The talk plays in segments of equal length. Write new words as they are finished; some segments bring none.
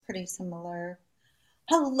pretty similar.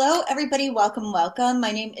 Hello, everybody. Welcome, welcome.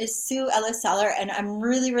 My name is Sue Ellis Seller, and I'm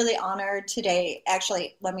really, really honored today.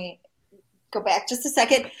 Actually, let me go back just a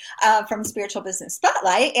second from Spiritual Business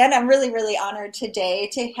Spotlight. And I'm really, really honored today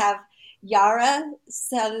to have Yara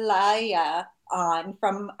Salaya on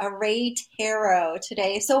from Array Tarot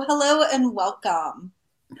today. So, hello and welcome.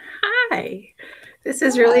 Hi, this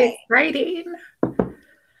is really Hi. exciting.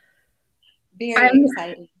 Very I'm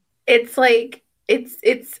exciting. it's like it's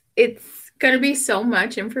going to be so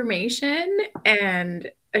much information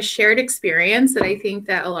and a shared experience that I think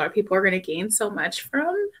that a lot of people are going to gain so much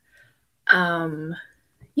from. Um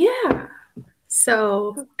yeah.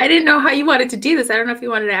 So, I didn't know how you wanted to do this. I don't know if you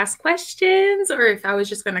wanted to ask questions or if I was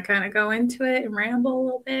just going to kind of go into it and ramble a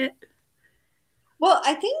little bit. Well,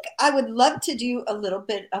 I think I would love to do a little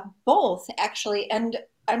bit of both, actually. And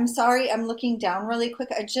I'm sorry, I'm looking down really quick.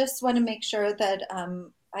 I just want to make sure that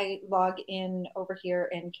I log in over here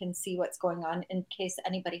and can see what's going on in case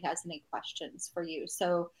anybody has any questions for you.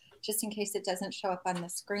 So, just in case it doesn't show up on the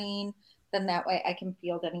screen, then that way I can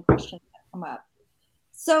field any questions that come up.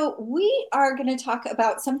 So, we are going to talk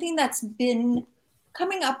about something that's been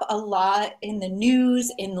coming up a lot in the news,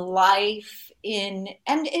 in life, and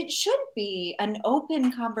it should be an open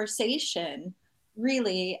conversation,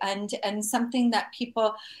 really, and something that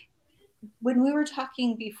people, when we were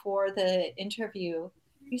talking before the interview,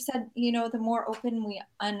 you said, the more open we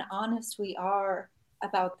and honest we are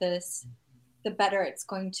about this, the better it's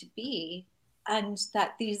going to be. And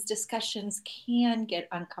that these discussions can get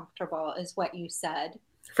uncomfortable, is what you said,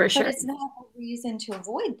 For but sure. it's not a reason to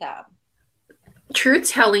avoid them. Truth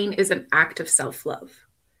telling is an act of self-love.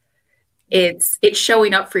 It's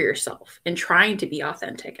showing up for yourself and trying to be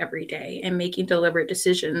authentic every day and making deliberate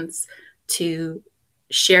decisions to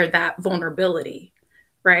share that vulnerability,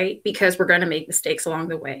 right? Because we're going to make mistakes along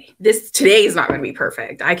the way. This today is not going to be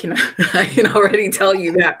perfect. I can already tell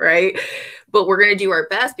you that, right? But we're going to do our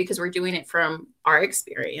best because we're doing it from our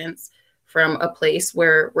experience, from a place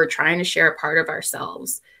where we're trying to share a part of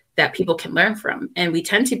ourselves that people can learn from. And we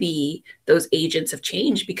tend to be those agents of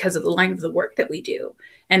change because of the line of the work that we do.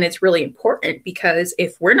 And it's really important because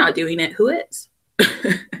if we're not doing it, who is?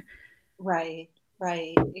 Right,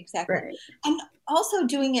 right, exactly. Right. And also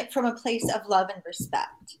doing it from a place of love and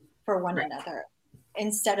respect for one Right. another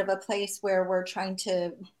instead of a place where we're trying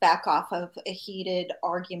to back off of a heated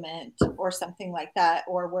argument or something like that,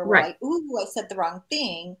 or where we're Right. like, ooh, I said the wrong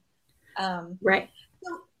thing. Um, Right.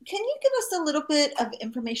 so, can you give us a little bit of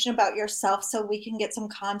information about yourself so we can get some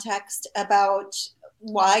context about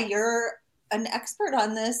why you're an expert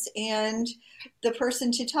on this and the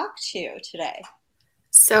person to talk to today?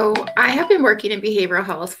 So I have been working in behavioral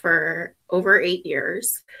health for over 8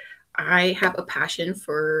 years. I have a passion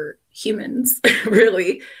for humans,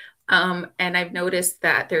 really. And I've noticed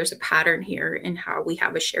that there's a pattern here in how we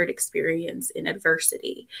have a shared experience in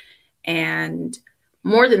adversity. And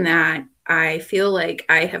more than that, I feel like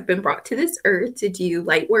I have been brought to this earth to do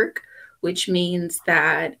light work, which means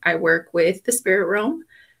that I work with the spirit realm.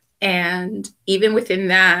 And even within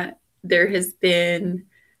that, there has been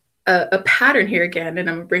a pattern here again, and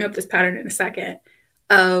I'm going to bring up this pattern in a second,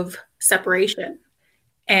 of separation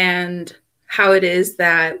and how it is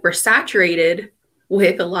that we're saturated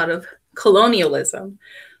with a lot of colonialism,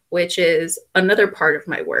 which is another part of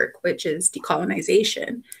my work, which is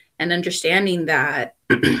decolonization and understanding that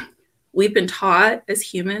we've been taught as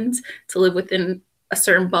humans to live within a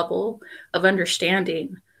certain bubble of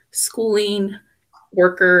understanding, schooling,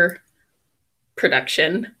 worker,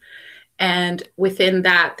 production. And within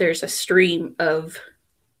that, there's a stream of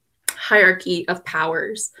hierarchy of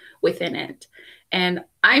powers within it. And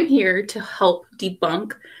I'm here to help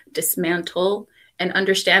debunk, dismantle, and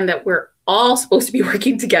understand that we're all supposed to be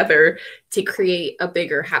working together to create a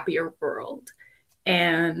bigger, happier world.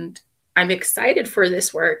 And I'm excited for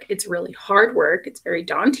this work. It's really hard work, it's very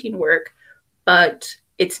daunting work, but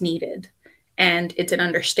it's needed. And it's an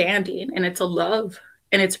understanding and it's a love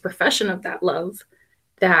and it's a profession of that love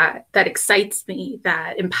that excites me,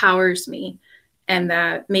 that empowers me, and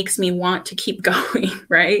that makes me want to keep going,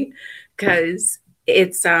 right? Because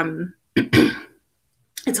it's a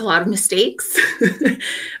lot of mistakes,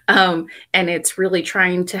 and it's really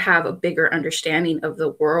trying to have a bigger understanding of the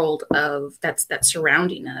world of that's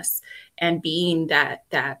surrounding us, and being that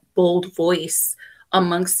bold voice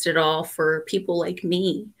amongst it all for people like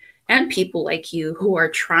me and people like you who are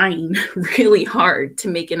trying really hard to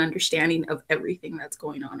make an understanding of everything that's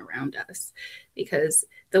going on around us, because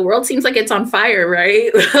the world seems like it's on fire,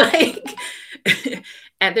 right? Like,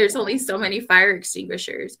 and there's only so many fire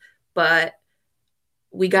extinguishers, but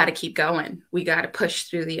we got to keep going. We got to push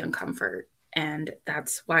through the uncomfort. And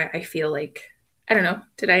that's why I feel like, I don't know,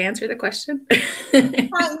 did I answer the question? Kind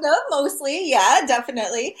of, mostly, yeah,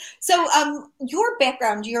 definitely. So, your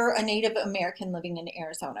background, you're a Native American living in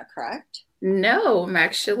Arizona, correct? No, I'm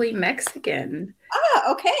actually Mexican.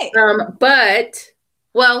 Ah, okay. But,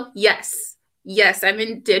 well, yes. Yes, I'm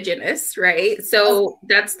indigenous, right? So Okay.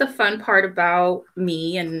 that's the fun part about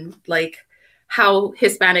me and like how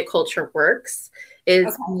Hispanic culture works is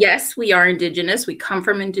Okay. yes, we are indigenous. We come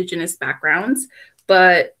from indigenous backgrounds,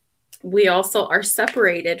 but we also are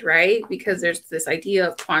separated, right? Because there's this idea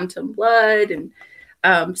of quantum blood.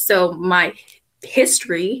 And so my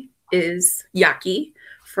history is Yaqui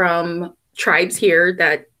from tribes here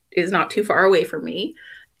that is not too far away from me.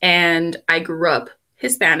 And I grew up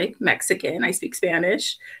Hispanic, Mexican. I speak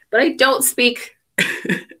Spanish, but I don't speak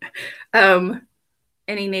um,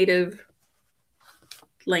 any native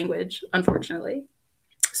language, unfortunately.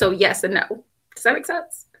 So, yes and no. Does that make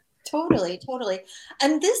sense? Totally, totally.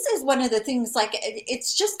 And this is one of the things, like,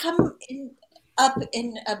 it's just come up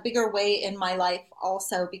in a bigger way in my life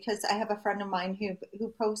also, because I have a friend of mine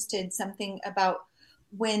who posted something about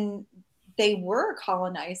when they were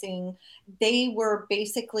colonizing, they were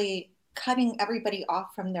basically cutting everybody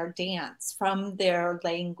off from their dance, from their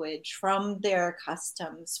language, from their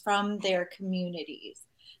customs, from their communities.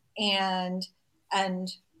 And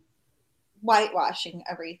and whitewashing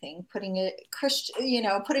everything, putting a Christian,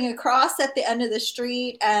 putting a cross at the end of the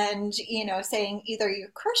street, and saying either you're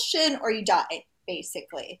Christian or you die,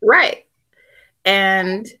 basically. Right.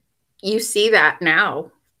 And you see that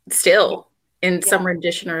now Yeah, still in yeah, some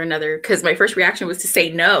rendition or another. Because my first reaction was to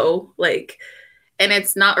say no, like, and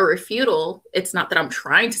it's not a refutal. It's not that I'm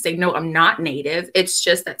trying to say no, I'm not native. It's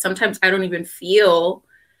just that sometimes I don't even feel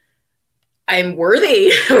I'm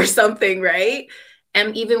worthy or something, right?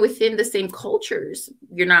 And even within the same cultures,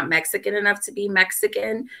 you're not Mexican enough to be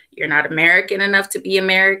Mexican. You're not American enough to be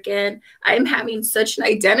American. I'm having such an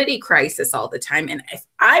identity crisis all the time. And if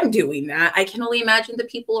I'm doing that, I can only imagine the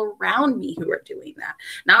people around me who are doing that.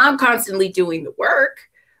 Now I'm constantly doing the work,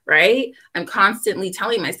 right? I'm constantly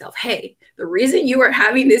telling myself, hey, the reason you are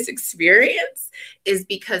having this experience is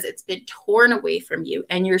because it's been torn away from you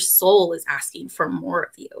and your soul is asking for more of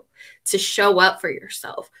you to show up for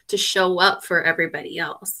yourself, to show up for everybody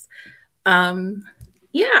else. Um,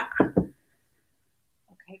 yeah.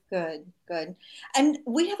 okay, good, good. And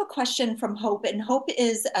we have a question from Hope, and Hope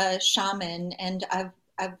is a shaman, and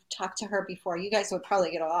I've talked to her before. You guys would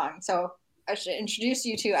probably get along, so I should introduce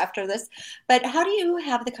you to after this. But how do you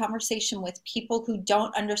have the conversation with people who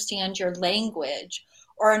don't understand your language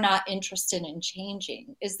or are not interested in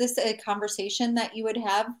changing? Is this a conversation that you would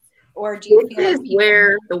have, or do you This feel is like people know?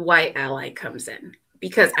 where the white ally comes in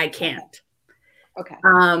because I can't. Okay.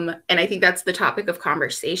 And I think that's the topic of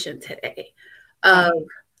conversation today. Of Right.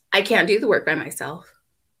 I can't do the work by myself.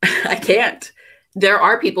 I can't. There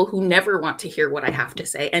are people who never want to hear what I have to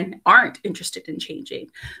say and aren't interested in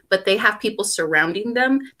changing, but they have people surrounding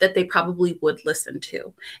them that they probably would listen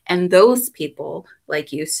to. And those people,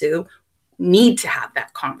 like you, Sue, need to have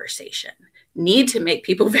that conversation, need to make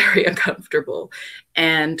people very uncomfortable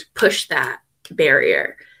and push that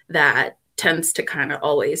barrier that tends to kind of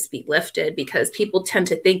always be lifted because people tend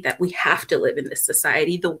to think that we have to live in this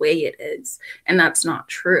society the way it is. And that's not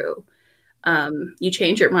true. You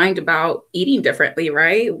change your mind about eating differently,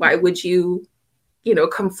 right? Why would you,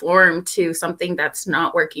 conform to something that's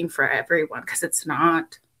not working for everyone? Because it's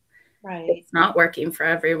not. Right. It's not working for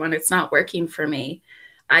everyone. It's not working for me.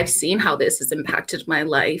 I've seen how this has impacted my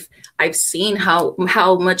life. I've seen how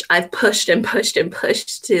much I've pushed and pushed and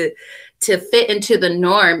pushed to fit into the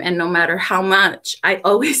norm. And no matter how much, I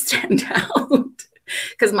always stand out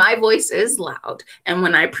because my voice is loud. And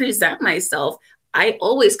when I present myself, I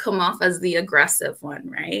always come off as the aggressive one,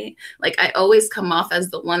 right? Like I always come off as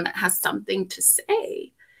the one that has something to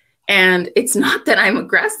say. And it's not that I'm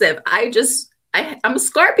aggressive. I'm a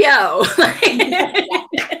Scorpio.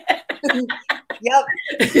 Yep.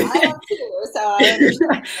 I am too, so I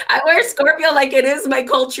understand. I wear Scorpio like it is my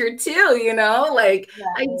culture too, like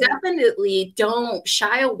I Right. definitely don't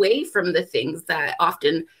shy away from the things that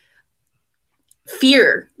often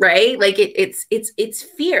fear, right? Like it's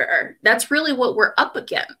fear. That's really what we're up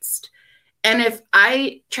against. And if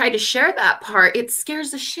I try to share that part, it scares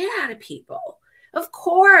the shit out of people. Of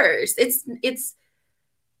course.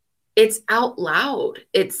 It's out loud.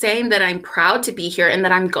 It's saying that I'm proud to be here and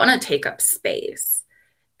that I'm going to take up space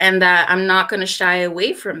and that I'm not going to shy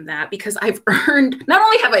away from that because I've earned, not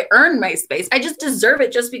only have I earned my space, I just deserve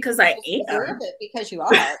it just because You I just deserve am. it because you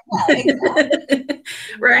are. Yeah, exactly.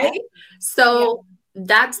 Right? Exactly. Yeah. So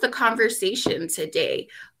that's the conversation today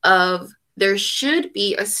of there should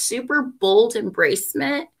be a super bold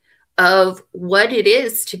embracement of what it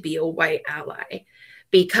is to be a white ally,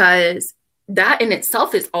 because that in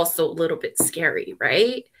itself is also a little bit scary,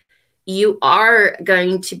 right? You are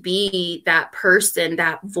going to be that person,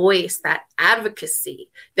 that voice, that advocacy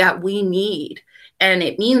that we need. And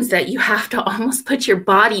it means that you have to almost put your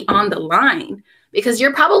body on the line, because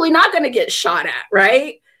you're probably not going to get shot at,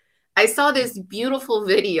 right? I saw this beautiful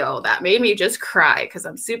video that made me just cry because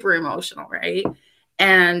I'm super emotional, right?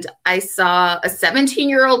 And I saw a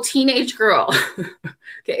 17-year-old teenage girl.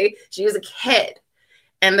 Okay. She was a kid.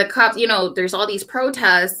 And the cops, you know, there's all these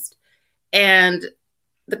protests, and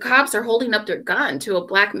the cops are holding up their gun to a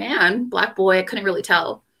black boy, I couldn't really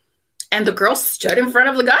tell. And the girl stood in front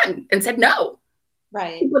of the gun and said, no.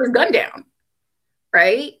 Right. He put his gun down.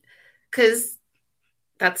 Right? Because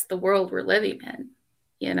that's the world we're living in,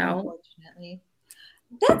 you know? Unfortunately.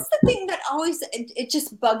 That's the thing that always, it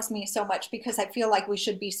just bugs me so much, because I feel like we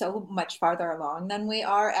should be so much farther along than we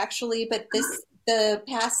are actually. But the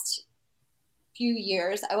past few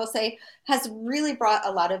years, I will say, has really brought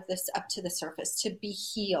a lot of this up to the surface, to be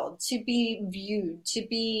healed, to be viewed, to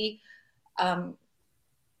be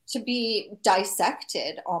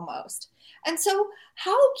dissected almost. And so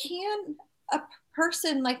how can a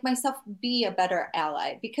person like myself be a better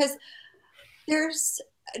ally? Because there's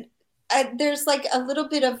like a little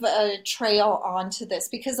bit of a trail onto this,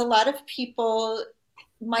 because a lot of people,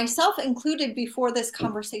 myself included, before this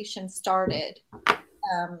conversation started,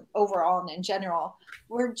 overall and in general,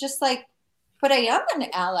 we're just like, but I am an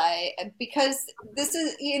ally, because this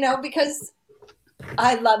is, you know, because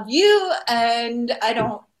I love you, and I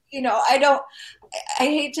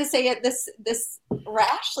hate to say it this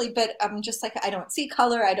rashly, but I'm just like, I don't see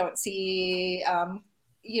color, I don't see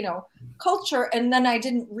culture. And then I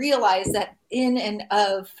didn't realize that in and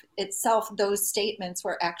of itself, those statements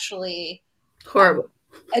were actually horrible.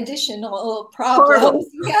 Additional problems.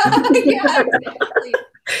 Yeah, exactly.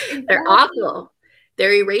 They're awful.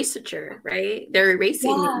 They're erasure, right? They're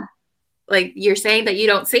erasing me. Like, you're saying that you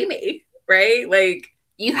don't see me, right? Like,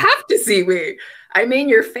 you have to see me. I'm in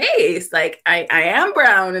your face. Like, I am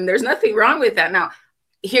brown, and there's nothing wrong with that. Now,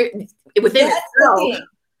 here within itself,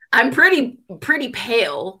 I'm pretty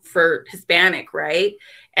pale for Hispanic, right?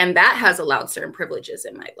 And that has allowed certain privileges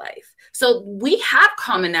in my life. So we have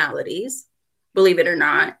commonalities, believe it or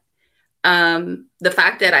not. The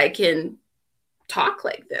fact that I can talk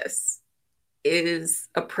like this is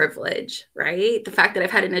a privilege, right? The fact that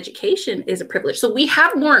I've had an education is a privilege. So we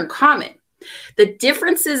have more in common. The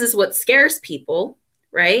differences is what scares people,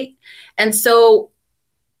 right? And so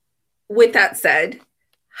with that said,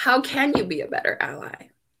 how can you be a better ally?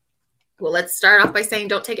 Well, let's start off by saying,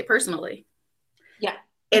 don't take it personally. Yeah.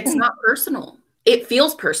 It's not personal. It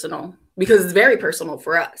feels personal because it's very personal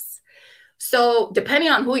for us. So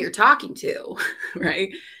depending on who you're talking to,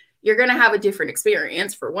 right, you're going to have a different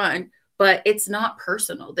experience, for one, but it's not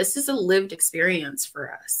personal. This is a lived experience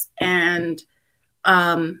for us. And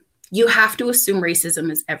you have to assume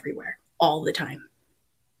racism is everywhere all the time.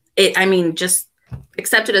 Just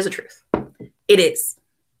accept it as a truth. It is.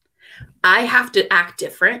 I have to act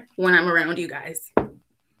different when I'm around you guys.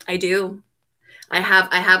 I do. I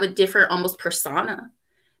have a different almost persona,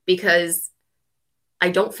 because I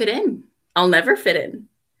don't fit in. I'll never fit in.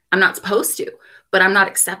 I'm not supposed to, but I'm not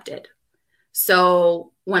accepted.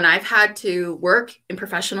 So when I've had to work in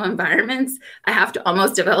professional environments, I have to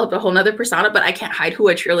almost develop a whole nother persona, but I can't hide who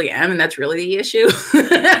I truly am. And that's really the issue.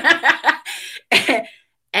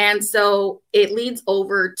 And so it leads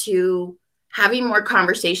over to having more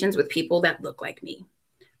conversations with people that look like me,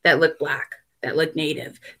 that look Black, that look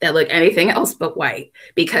Native, that look anything else but white,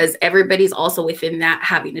 because everybody's also within that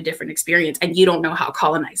having a different experience, and you don't know how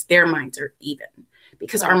colonized their minds are even,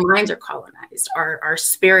 because our minds are colonized, our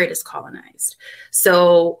spirit is colonized.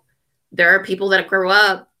 So there are people that grow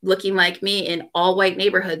up looking like me in all white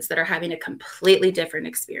neighborhoods that are having a completely different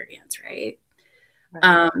experience, right?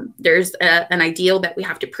 There's an ideal that we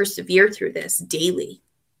have to persevere through this daily.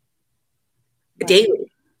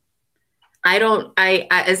 Daily.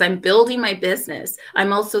 As I'm building my business,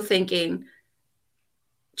 I'm also thinking,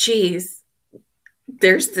 geez,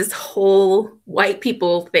 there's this whole white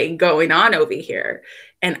people thing going on over here,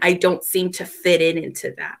 and I don't seem to fit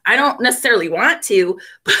into that. I don't necessarily want to,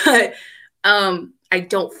 but I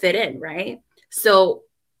don't fit in, right? So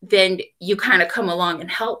then you kind of come along and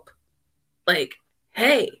help. Like,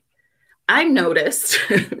 hey, I noticed,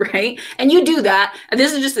 right? And you do that. And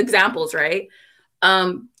this is just examples, right?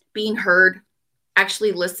 Being heard,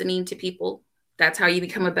 actually listening to people. That's how you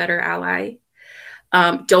become a better ally.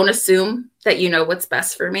 Don't assume that you know what's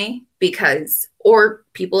best for me, because or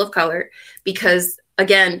people of color, because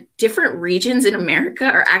again, different regions in America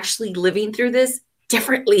are actually living through this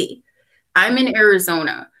differently. I'm in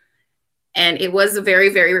Arizona, and it was a very,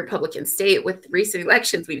 very Republican state. With recent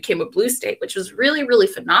elections, we became a blue state, which was really, really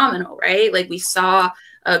phenomenal, right? Like we saw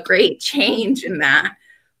a great change in that.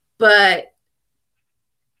 But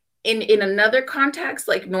in another context,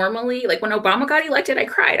 like normally, like when Obama got elected, I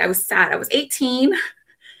cried. I was sad. I was 18.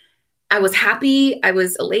 I was happy. I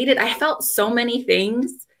was elated. I felt so many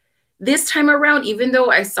things. This time around, even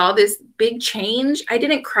though I saw this big change, I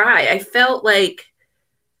didn't cry. I felt like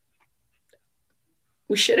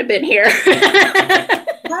we should have been here.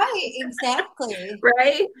 Right, exactly.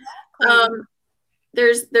 Right? Exactly.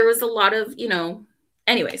 There was a lot of,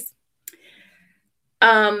 anyways.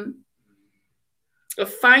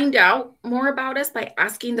 Find out more about us by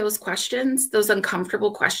asking those questions, those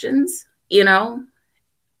uncomfortable questions,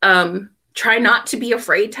 try not to be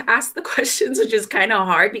afraid to ask the questions, which is kind of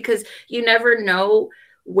hard because you never know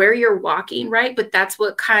where you're walking, right? But that's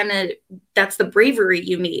the bravery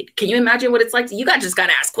you need. Can you imagine what it's like? You just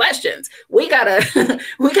gotta ask questions. We gotta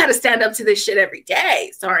stand up to this shit every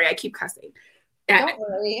day. Sorry, I keep cussing. Don't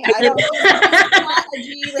worry. I don't know. It's not a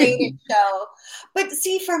G-rated show. But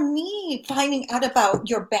see, for me, finding out about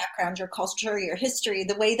your background, your culture, your history,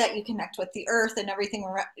 the way that you connect with the earth and everything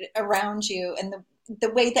around you, and the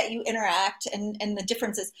way that you interact and the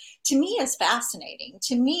differences, to me is fascinating.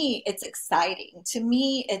 To me, it's exciting. To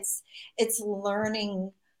me, it's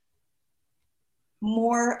learning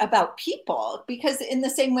more about people, because in the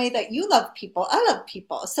same way that you love people, I love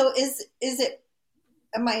people. So is it,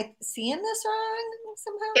 am I seeing this wrong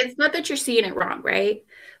somehow? It's not that you're seeing it wrong, right?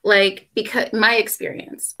 Like, because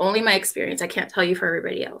only my experience, I can't tell you for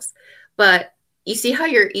everybody else, but you see how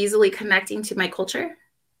you're easily connecting to my culture?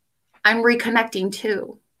 I'm reconnecting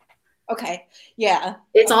too. Okay. Yeah.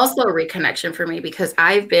 It's also a reconnection for me because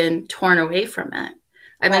I've been torn away from it.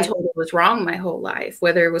 I've been told it was wrong my whole life,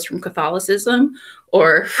 whether it was from Catholicism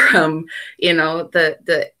or from,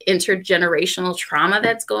 the intergenerational trauma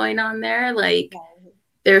that's going on there. Like,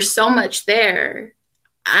 there's so much there.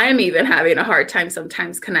 I'm even having a hard time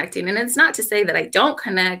sometimes connecting. And it's not to say that I don't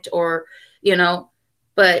connect or,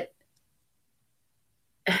 but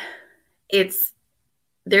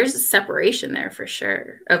there's a separation there for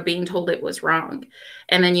sure of being told it was wrong.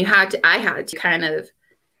 And then I had to kind of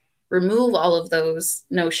remove all of those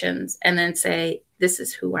notions and then say, this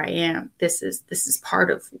is who I am. This is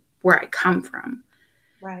part of where I come from.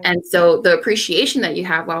 Right. And so the appreciation that you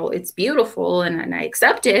have, while it's beautiful and I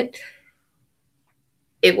accept it,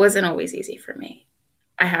 it wasn't always easy for me.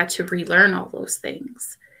 I had to relearn all those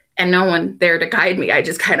things and no one there to guide me. I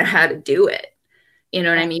just kind of had to do it. You know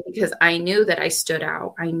what I mean? Because I knew that I stood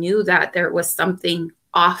out. I knew that there was something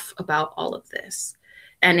off about all of this.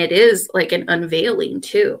 And it is like an unveiling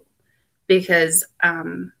too, because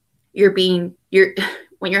when you're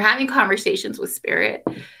having conversations with spirit,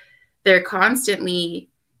 they're constantly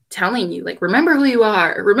telling you, like, remember who you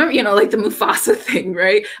are. Remember, like the Mufasa thing,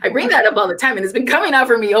 right? I bring that up all the time and it's been coming out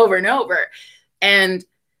for me over and over. And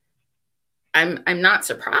I'm not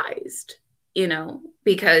surprised,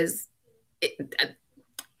 because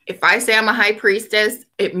if I say I'm a high priestess,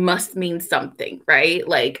 it must mean something, right?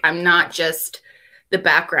 Like, I'm not just the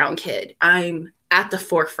background kid. I'm at the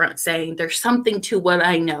forefront saying there's something to what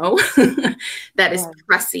I know that is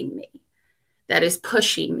pressing me, that is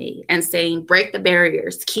pushing me and saying, break the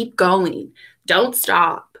barriers, keep going, don't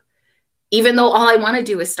stop. Even though all I want to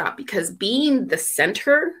do is stop, because being the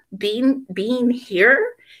center, being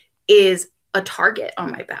here is a target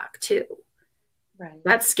on my back too. Right.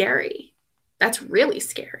 That's scary. That's really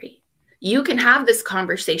scary. You can have this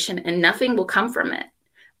conversation and nothing will come from it.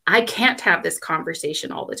 I can't have this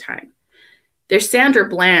conversation all the time. There's Sandra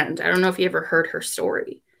Bland. I don't know if you ever heard her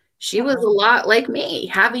story. She was a lot like me,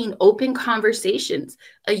 having open conversations,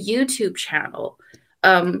 a YouTube channel.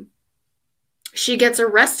 She gets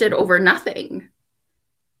arrested over nothing.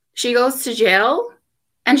 She goes to jail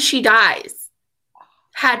and she dies.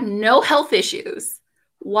 Had no health issues.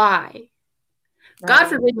 Why? Right. God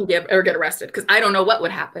forbid me ever get arrested, because I don't know what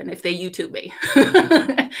would happen if they YouTube me.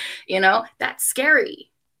 That's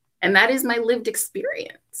scary. And that is my lived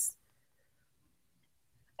experience.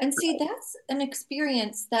 And see, that's an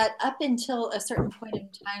experience that up until a certain point in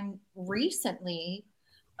time recently,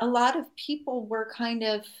 a lot of people were kind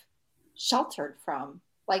of sheltered from,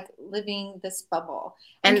 like living this bubble.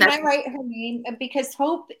 And can I write her name? Because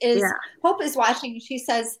Hope is watching. She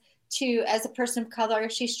says, as a person of color,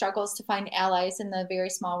 she struggles to find allies in the very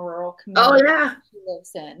small rural community she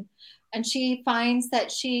lives in. And she finds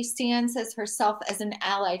that she stands as herself, as an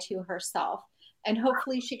ally to herself. and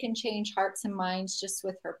hopefully she can change hearts and minds just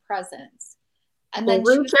with her presence. And Well, then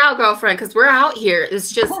she reach was out, girlfriend, because we're out here.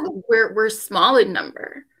 It's just we're small in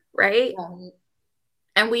number, right?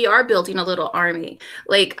 And we are building a little army.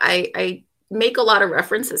 Like I make a lot of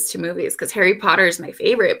references to movies because Harry Potter is my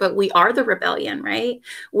favorite, but we are the rebellion, right?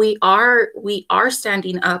 We are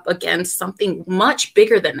standing up against something much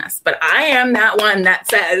bigger than us. But I am that one that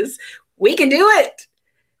says we can do it.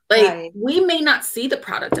 Like right. we may not see the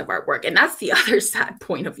product of our work, and that's the other sad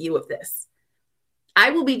point of view of this.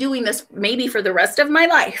 I will be doing this maybe for the rest of my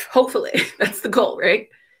life, hopefully. That's the goal, right?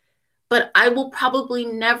 But I will probably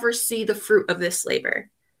never see the fruit of this labor.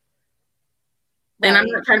 Right. And I'm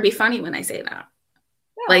not trying to be funny when I say that.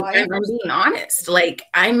 No, like, I'm being honest. Like,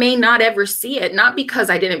 I may not ever see it, not because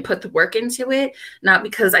I didn't put the work into it, not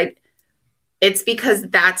because it's because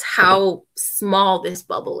that's how small this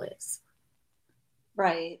bubble is.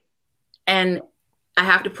 Right. And I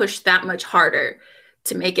have to push that much harder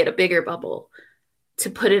to make it a bigger bubble, to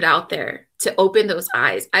put it out there, to open those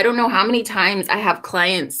eyes. I don't know how many times I have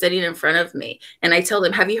clients sitting in front of me and I tell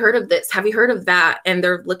them, have you heard of this? Have you heard of that? And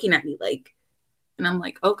they're looking at me like, and I'm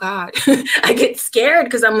like, oh God, I get scared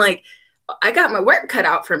because I'm like, I got my work cut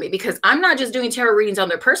out for me because I'm not just doing tarot readings on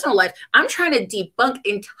their personal life. I'm trying to debunk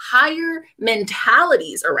entire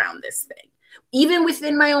mentalities around this thing, even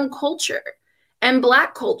within my own culture and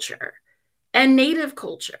Black culture and Native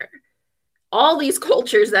culture, all these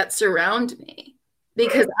cultures that surround me.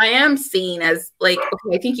 Because I am seen as like,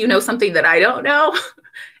 okay, I think you know something that I don't know.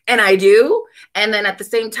 And I do. And then at the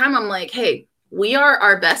same time, I'm like, hey, we are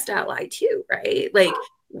our best ally too, right? Like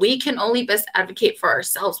we can only best advocate for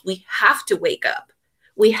ourselves. We have to wake up.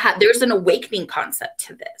 There's an awakening concept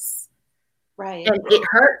to this. Right. And it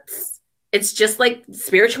hurts. It's just like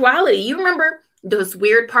spirituality. You remember those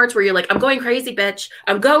weird parts where you're like, I'm going crazy, bitch.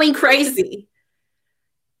 I'm going crazy.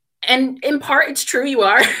 And in part, it's true, you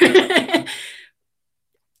are.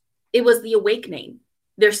 It was the awakening.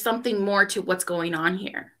 There's something more to what's going on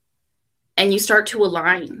here. And you start to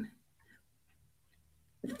align.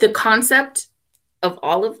 The concept of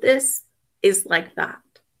all of this is like that,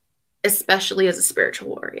 especially as a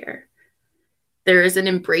spiritual warrior. There is an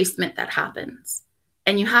embracement that happens,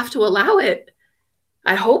 and you have to allow it.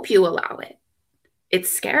 I hope you allow it. It's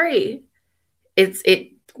scary.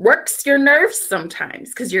 It works your nerves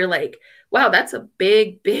sometimes because you're like, wow, that's a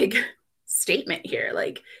big, big statement here.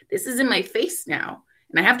 Like, this is in my face now,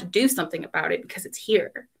 and I have to do something about it because it's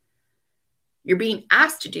here. You're being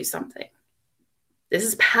asked to do something. This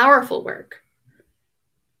is powerful work,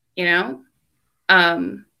 you know?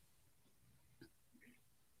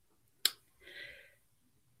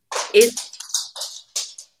 It's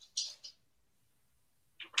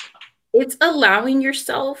allowing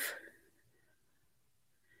yourself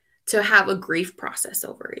to have a grief process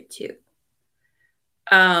over it too.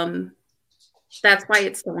 That's why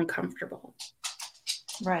it's so uncomfortable.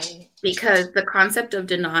 Right. Because the concept of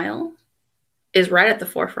denial is right at the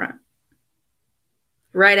forefront.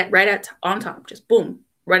 Right at on top, just boom,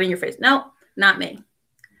 right in your face. No, not me.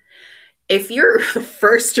 If you're the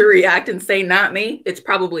first to react and say not me, it's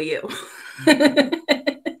probably you.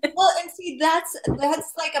 Well, and see, that's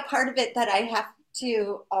like a part of it that I have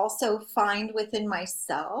to also find within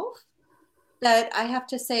myself, that I have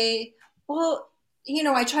to say, well, you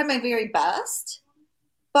know, I try my very best,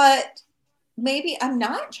 but maybe I'm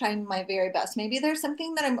not trying my very best. Maybe there's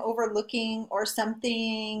something that I'm overlooking or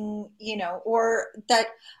something, you know, or that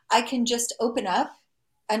I can just open up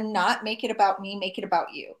and not make it about me, make it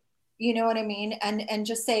about you. You know what I mean? And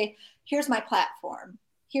just say, here's my platform.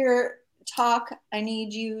 Here, talk. I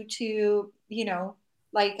need you to, you know,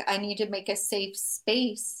 like I need to make a safe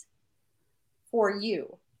space for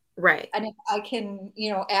you. Right. And if I can,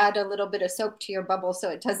 you know, add a little bit of soap to your bubble so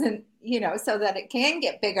it doesn't, you know, so that it can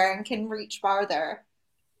get bigger and can reach farther.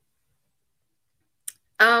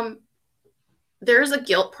 There's a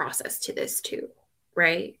guilt process to this too,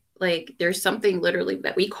 right? Like there's something literally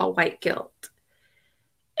that we call white guilt.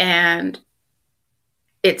 And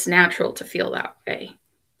it's natural to feel that way,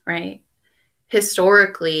 right?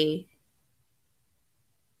 Historically,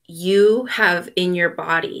 you have in your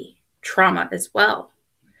body trauma as well,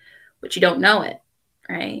 but you don't know it,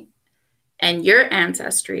 right? And your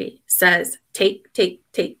ancestry says, take,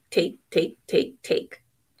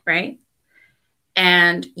 right?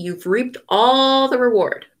 And you've reaped all the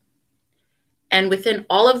reward. And within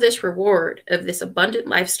all of this reward of this abundant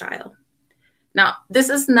lifestyle, now, this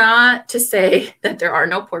is not to say that there are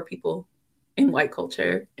no poor people in white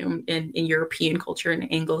culture, in European culture, in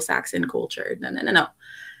Anglo-Saxon culture. No.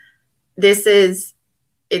 This is,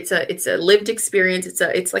 it's a lived experience.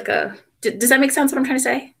 It's like a, does that make sense what I'm trying to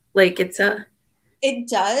say? Like it's a It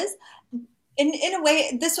does. In a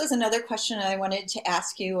way, this was another question I wanted to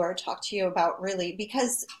ask you or talk to you about, really,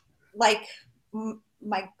 because like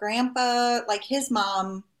my grandpa, like his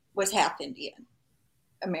mom was half Indian,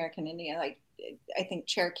 American Indian, like I think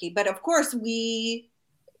Cherokee. But of course, we,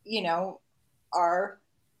 you know, are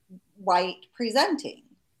white presenting.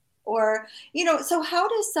 Or, so how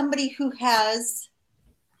does somebody who has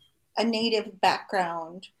a native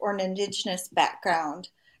background or an indigenous background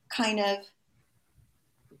kind of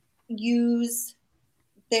use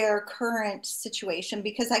their current situation?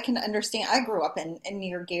 Because I can understand, I grew up in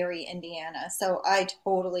near Gary, Indiana, so I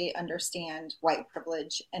totally understand white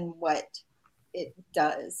privilege and what it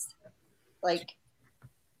does. Like,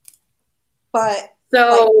 but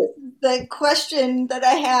So like, the question that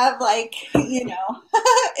I have, like,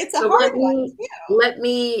 it's a so hard one too. let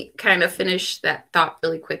me kind of finish that thought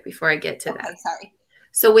really quick before I get to that. Sorry.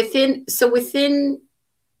 So within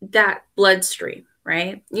that bloodstream,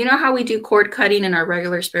 right? You know how we do cord cutting in our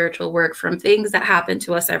regular spiritual work from things that happen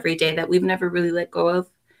to us every day that we've never really let go of?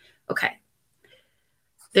 Okay.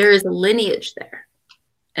 There is a lineage there,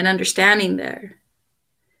 an understanding there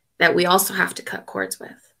that we also have to cut cords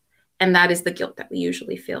with. And that is the guilt that we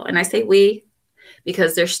usually feel. And I say we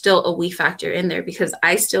because there's still a we factor in there, because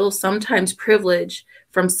I still sometimes privilege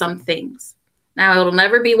from some things. Now, it'll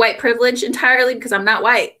never be white privilege entirely because I'm not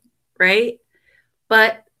white, right?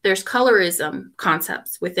 But there's colorism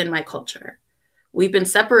concepts within my culture. We've been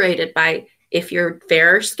separated by, if you're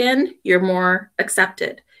fairer skinned, you're more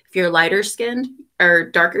accepted. If you're lighter skinned or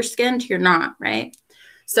darker skinned, you're not, right?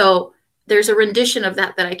 So there's a rendition of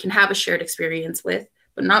that I can have a shared experience with,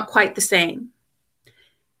 but not quite the same.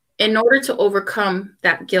 In order to overcome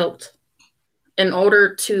that guilt, in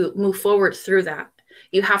order to move forward through that,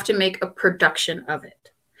 you have to make a production of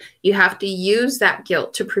it. You have to use that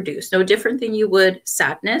guilt to produce, no different than you would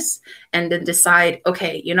sadness, and then decide,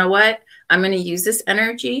 okay, you know what? I'm going to use this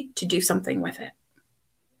energy to do something with it.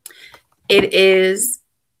 It is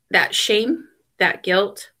that shame, that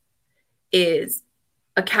guilt is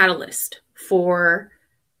a catalyst for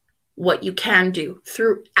what you can do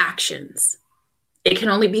through actions. It can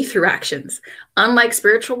only be through actions. Unlike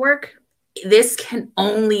spiritual work, this can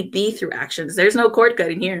only be through actions. There's no cord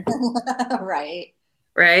cutting here. Right.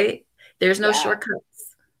 Right? There's no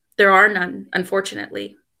shortcuts. There are none,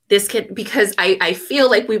 unfortunately. This can, because I feel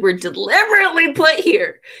like we were deliberately put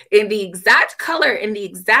here in the exact color, in the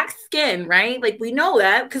exact skin, right? Like, we know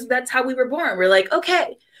that because that's how we were born. We're like,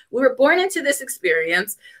 okay, we were born into this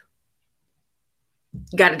experience.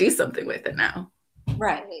 You got to do something with it now.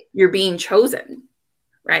 Right. You're being chosen,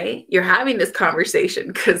 right? You're having this conversation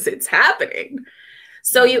because it's happening.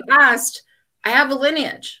 So you asked, I have a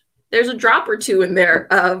lineage. There's a drop or two in there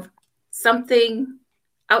of something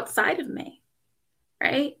outside of me,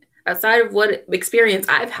 right? Outside of what experience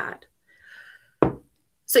I've had.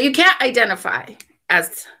 So you can't identify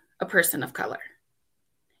as a person of color.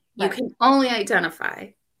 Right. You can only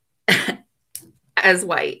identify as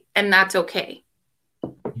white, and that's okay.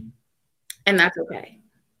 And that's okay.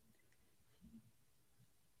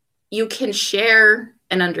 You can share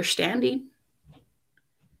an understanding.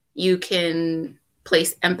 You can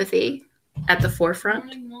place empathy at the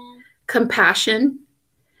forefront. Compassion.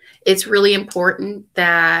 It's really important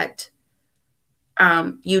that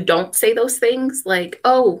you don't say those things like,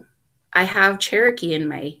 oh, I have Cherokee in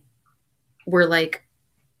me. We're like,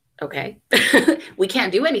 okay, we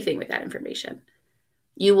can't do anything with that information.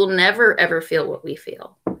 You will never, ever feel what we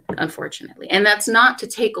feel, unfortunately. And that's not to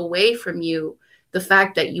take away from you the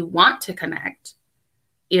fact that you want to connect,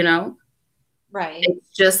 you know? Right. It's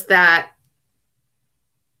just that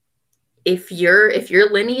if your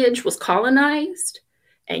lineage was colonized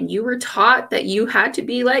and you were taught that you had to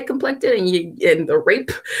be light complected and the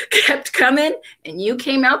rape kept coming and you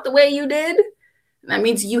came out the way you did, that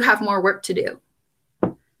means you have more work to do.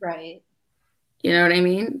 Right. You know what I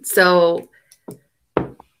mean? So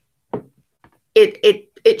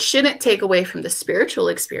it shouldn't take away from the spiritual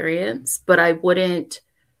experience, but I wouldn't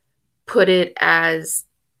put it as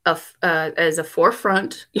a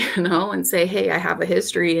forefront, you know, and say, hey, I have a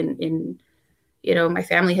history in you know, my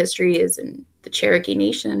family history is in the Cherokee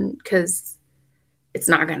Nation, because it's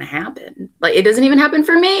not going to happen. Like, it doesn't even happen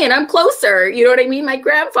for me, and I'm closer. You know what I mean? My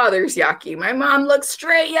grandfather's Yaqui. My mom looks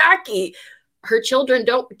straight Yaqui. Her children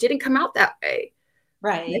didn't come out that way.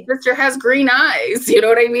 Right. My sister has green eyes. You know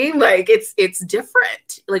what I mean? Like, it's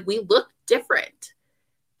different. Like, we look different,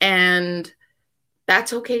 and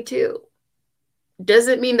that's okay too.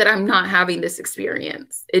 Doesn't mean that I'm not having this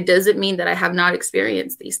experience. It doesn't mean that I have not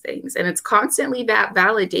experienced these things. And it's constantly that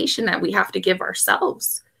validation that we have to give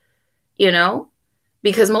ourselves, you know?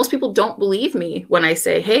 because most people don't believe me when I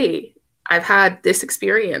say, hey, I've had this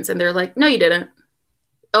experience. And they're like, no, you didn't.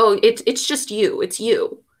 Oh, it's just you. It's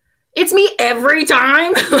you. It's me every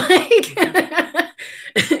time. Like,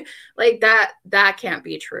 like that can't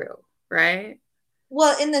be true, right?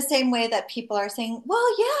 Well, in the same way that people are saying,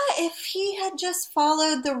 well, yeah, if he had just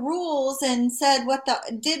followed the rules and said what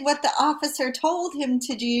the officer told him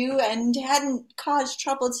to do and hadn't caused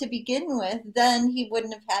trouble to begin with, then he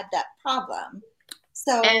wouldn't have had that problem.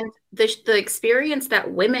 So, And the experience that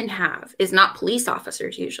women have is not police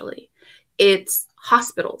officers usually. It's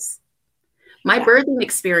hospitals. My yeah. birthing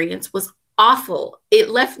experience was awful. It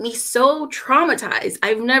left me so traumatized.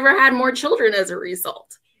 I've never had more children as a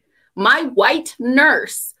result. My white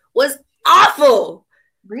nurse was awful.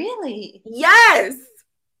 Really? Yes.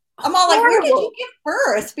 I'm all like, where did Horrible. you give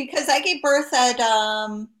birth? Because I gave birth at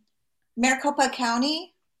Maricopa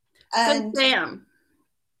County. Good And Sam.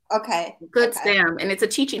 okay. Good Okay. Sam. And it's a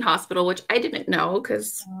teaching hospital, which I didn't know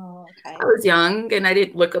because Oh, okay. I was young and I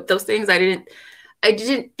didn't look up those things. I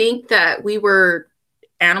didn't think that we were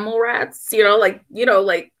animal rats, like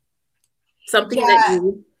something that Yeah,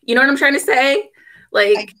 you know what I'm trying to say? I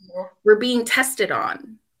Like do. we're being tested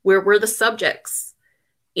on. We're the subjects,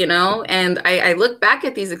 and I look back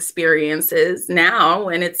at these experiences now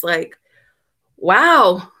and it's like,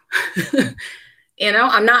 wow.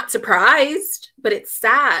 I'm not surprised, but it's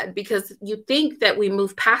sad because you think that we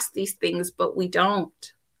move past these things, but we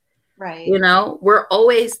don't. Right. We're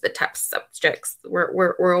always the test subjects.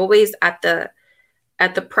 We're always at the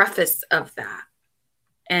preface of that,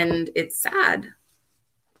 and it's sad.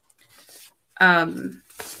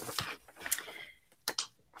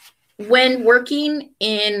 When working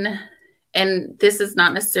in, and this is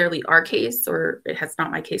not necessarily our case, or it's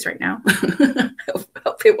not my case right now. I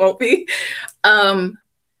hope it won't be.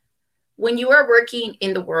 When you are working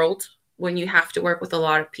in the world, when you have to work with a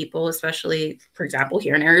lot of people, especially, for example,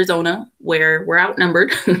 here in Arizona, where we're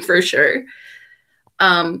outnumbered for sure.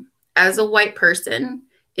 As a white person,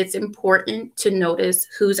 it's important to notice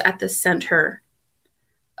who's at the center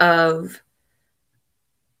of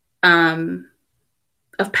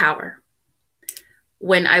power.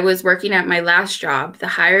 When I was working at my last job, the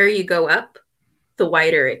higher you go up, the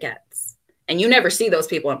whiter it gets. And you never see those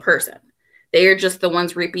people in person. They are just the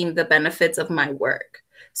ones reaping the benefits of my work.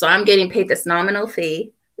 So I'm getting paid this nominal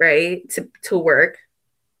fee, right, to work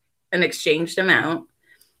an exchanged amount,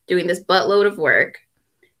 doing this buttload of work,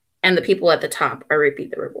 and the people at the top are reaping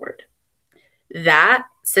the reward. That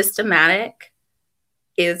systematic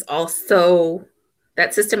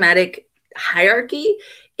hierarchy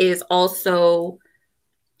is also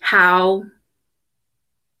how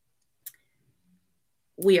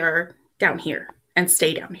we are down here and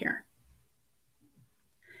stay down here.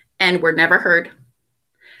 And we're never heard.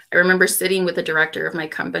 I remember sitting with the director of my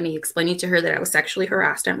company, explaining to her that I was sexually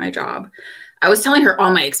harassed at my job. I was telling her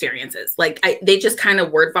all my experiences. Like they just kind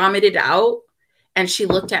of word vomited out. And she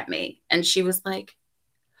looked at me and she was like,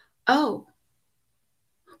 oh,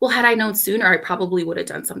 well, had I known sooner, I probably would have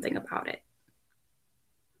done something about it.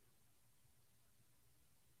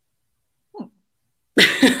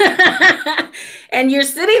 And you're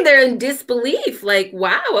sitting there in disbelief, like,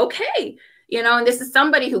 wow, okay. And this is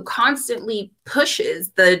somebody who constantly pushes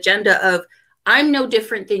the agenda of, I'm no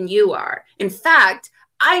different than you are. In fact,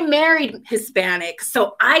 I married Hispanic,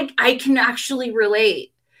 so I can actually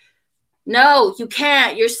relate. No, you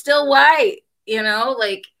can't. You're still white.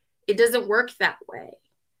 Like it doesn't work that way.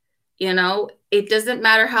 It doesn't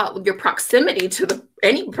matter how your proximity to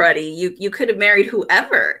anybody. You could have married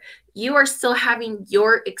whoever. You are still having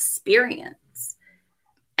your experience.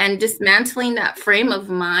 And dismantling that frame of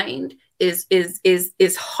mind is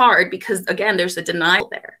hard because, again, there's a denial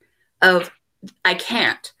there of I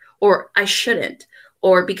can't, or I shouldn't,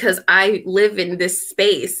 or because I live in this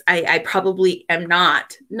space, I probably am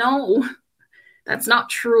not. No, that's not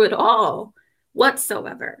true at all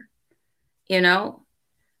whatsoever.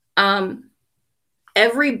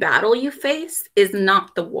 Every battle you face is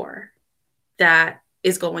not the war that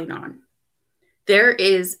is going on. There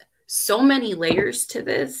is so many layers to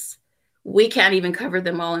this. We can't even cover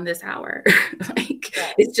them all in this hour.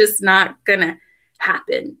 It's just not gonna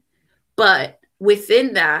happen. But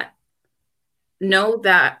within that, know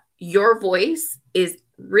that your voice is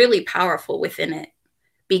really powerful within it,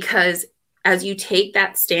 because as you take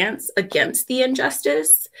that stance against the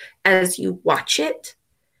injustice, as you watch it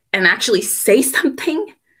and actually say something,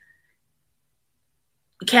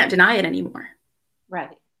 you can't deny it anymore.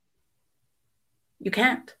 Right. You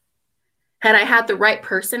can't. Had I had the right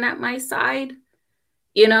person at my side,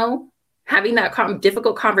 having that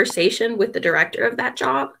difficult conversation with the director of that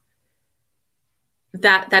job,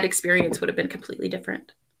 that experience would have been completely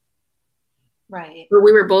different. Right. But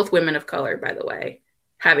we were both women of color, by the way,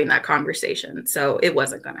 having that conversation. So it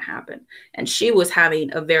wasn't going to happen. And she was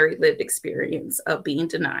having a very lived experience of being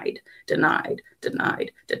denied, denied,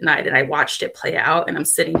 denied, denied. And I watched it play out, and I'm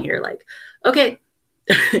sitting here like, okay,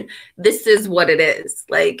 this is what it is.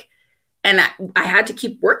 Like, and I had to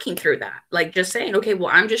keep working through that. Like, just saying, okay,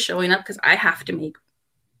 well, I'm just showing up because I have to make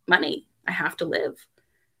money. I have to live,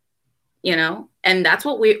 you know? And that's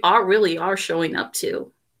what we are really are showing up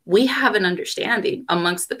to. We have an understanding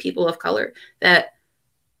amongst the people of color that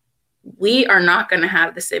we are not going to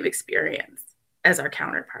have the same experience as our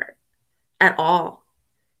counterpart at all.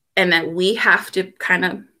 And that we have to kind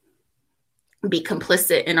of be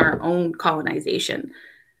complicit in our own colonization,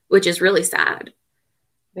 which is really sad.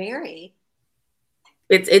 Very.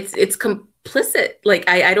 It's complicit. Like,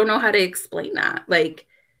 I don't know how to explain that. Like,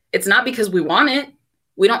 it's not because we want it.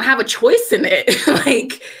 We don't have a choice in it.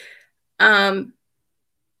 Like,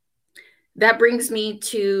 that brings me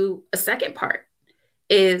to a second part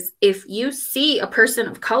is if you see a person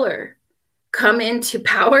of color come into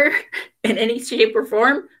power in any shape or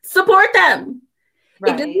form, support them.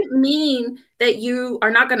 Right. It doesn't mean that you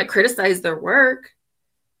are not going to criticize their work.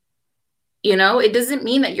 You know, it doesn't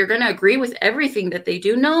mean that you're going to agree with everything that they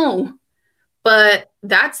do. No, but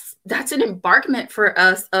that's an embarkment for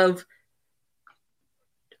us of,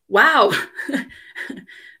 wow,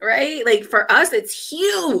 right? Like for us, it's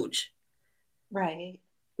huge. Right.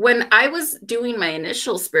 When I was doing my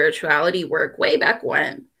initial spirituality work way back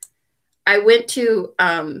when, I went to,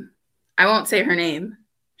 I won't say her name.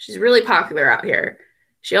 She's really popular out here.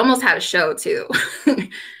 She almost had a show too.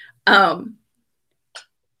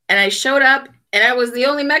 And I showed up and I was the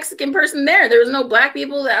only Mexican person there. There was no Black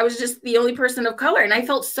people. I was just the only person of color. And I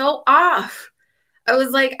felt so off. I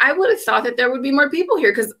was like, I would have thought that there would be more people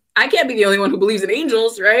here because I can't be the only one who believes in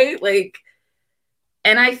angels, right? Like,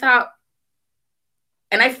 and I thought,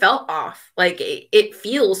 and I felt off. Like it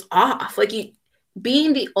feels off. Like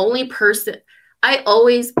being the only person. I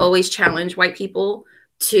always challenge white people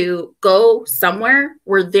to go somewhere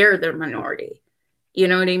where they're the minority. You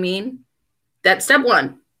know what I mean? That's step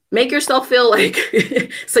one. Make yourself feel like,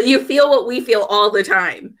 so you feel what we feel all the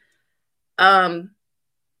time.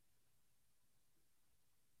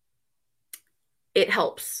 It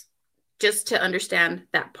helps just to understand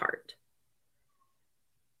that part.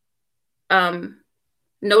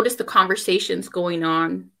 Notice the conversations going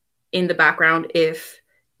on in the background if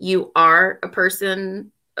you are a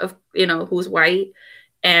person of, you know, who's white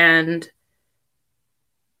and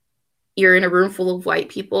you're in a room full of white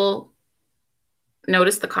people.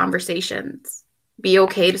 Notice the conversations. Be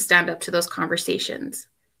okay to stand up to those conversations.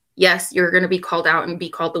 Yes, you're going to be called out and be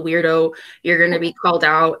called the weirdo. You're going to be called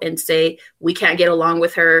out and say, we can't get along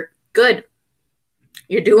with her. Good.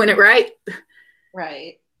 You're doing it right.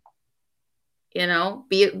 Right. You know,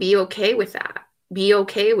 be okay with that. Be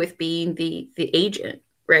okay with being the agent,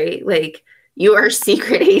 right? Like you are a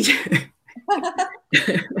secret agent.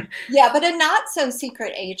 Yeah, but a not so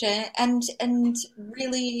secret agent. And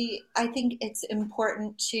really, I think it's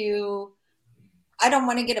important to, I don't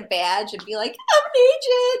want to get a badge and be like, I'm an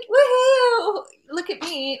agent, woohoo, look at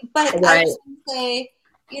me. But right. I just say,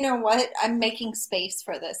 you know what, I'm making space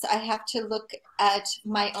for this. I have to look at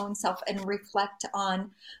my own self and reflect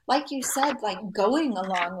on, like you said, like going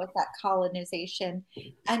along with that colonization,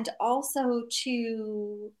 and also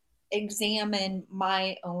to examine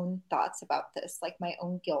my own thoughts about this, like my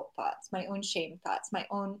own guilt thoughts, my own shame thoughts, my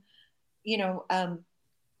own, you know,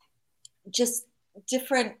 just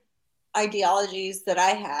different ideologies that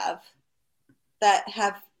I have that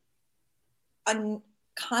have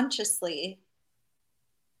unconsciously,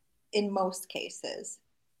 in most cases,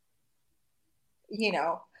 you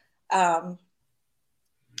know,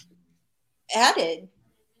 added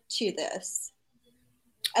to this.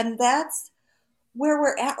 And that's where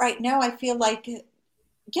we're at right now. I feel like,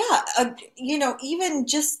 yeah, you know, even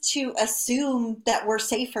just to assume that we're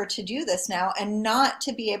safer to do this now and not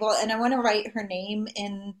to be able, and I want to write her name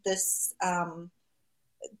in this,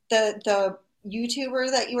 the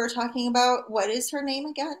YouTuber that you were talking about. What is her name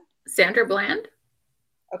again? Sandra Bland.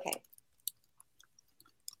 Okay.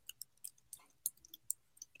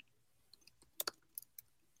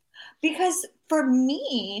 Because for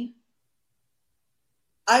me,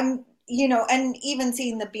 I'm, you know, and even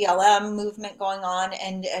seeing the BLM movement going on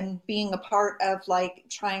and being a part of like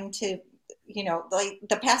trying to, you know, like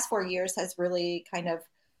the past 4 years has really kind of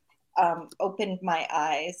opened my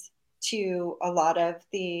eyes to a lot of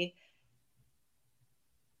the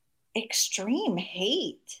extreme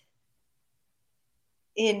hate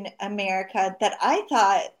in America that I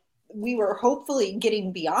thought we were hopefully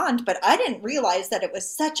getting beyond, but I didn't realize that it was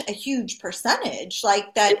such a huge percentage.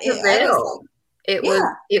 Like that, It's a I was like, veil.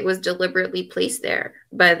 yeah, It was deliberately placed there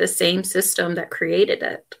by the same system that created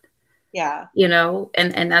it. yeah, You know,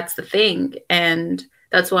 and that's the thing. And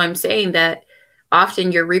that's why I'm saying that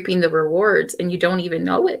often you're reaping the rewards and you don't even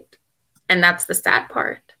know it. And that's the sad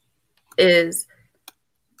part, is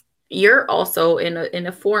you're also in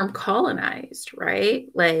a form colonized, right?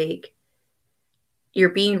 Like, you're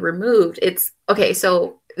being removed. It's okay.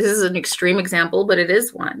 So this is an extreme example, but it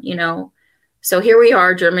is one, you know. So here we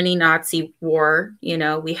are, Germany, Nazi war, you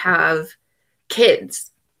know, we have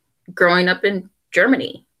kids growing up in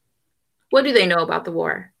Germany. What do they know about the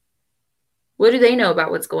war? What do they know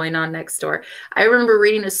about what's going on next door? I remember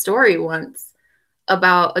reading a story once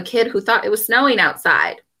about a kid who thought it was snowing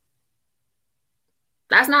outside.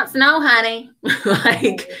 That's not snow, honey.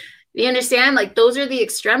 Like, you understand? Like, those are the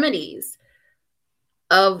extremities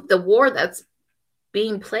of the war that's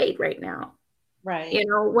being played right now. right, You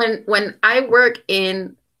know, when I work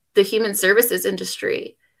in the human services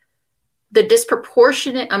industry, the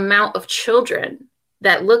disproportionate amount of children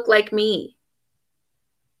that look like me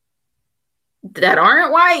that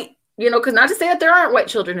aren't white, you know, because not to say that there aren't white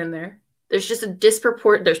children in there. There's just a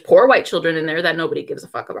there's poor white children in there that nobody gives a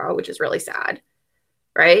fuck about, which is really sad,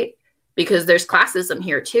 right? Because there's classism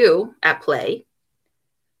here too at play.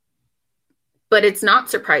 But it's not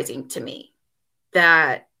surprising to me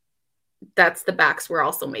that that's the backs we're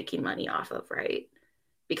also making money off of, right?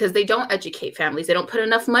 Because they don't educate families. They don't put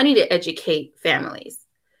enough money to educate families.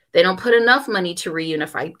 They don't put enough money to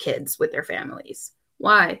reunify kids with their families.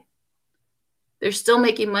 Why? They're still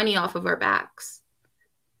making money off of our backs.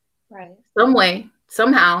 right. Some way,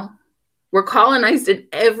 somehow, we're colonized in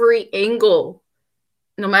every angle,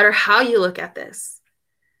 no matter how you look at this.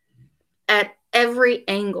 At every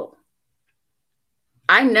angle.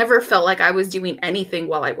 I never felt like I was doing anything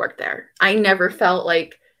while I worked there. I never felt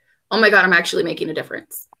like, oh my God, I'm actually making a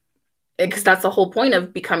difference. Because that's the whole point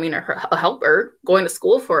of becoming a helper, going to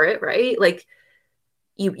school for it, right? Like,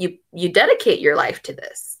 you dedicate your life to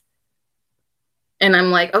this. And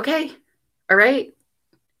I'm like, okay, all right.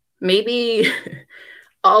 Maybe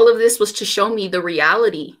all of this was to show me the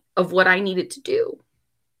reality of what I needed to do.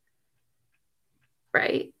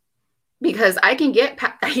 Right? Because I can get,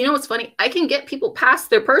 you know what's funny? I can get people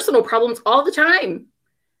past their personal problems all the time.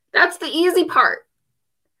 That's the easy part.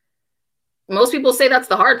 Most people say that's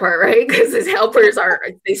the hard part, right? Because as helpers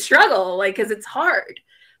they struggle, like, because it's hard.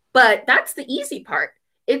 But that's the easy part.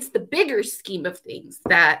 It's the bigger scheme of things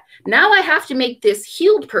that now I have to make this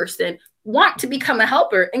healed person want to become a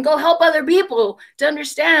helper and go help other people to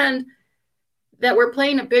understand that we're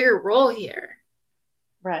playing a bigger role here.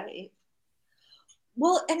 Right.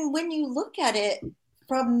 Well, and when you look at it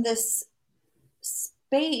from this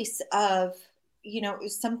space of,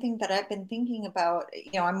 something that I've been thinking about,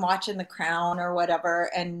 I'm watching The Crown or whatever,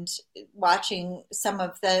 and watching some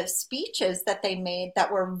of the speeches that they made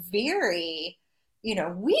that were very,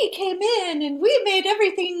 we came in and we made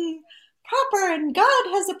everything proper and God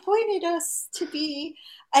has appointed us to be.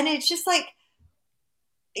 And it's just like,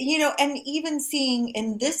 and even seeing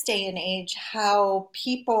in this day and age how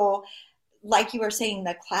people, like you were saying,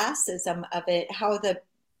 the classism of it, how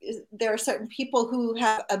there are certain people who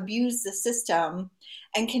have abused the system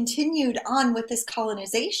and continued on with this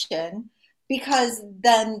colonization because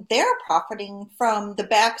then they're profiting from the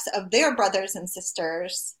backs of their brothers and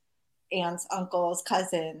sisters, aunts, uncles,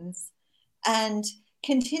 cousins, and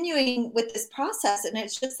continuing with this process. And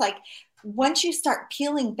it's just like, once you start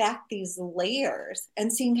peeling back these layers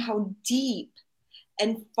and seeing how deep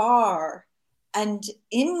and far and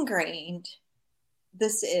ingrained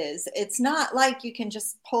this is, it's not like you can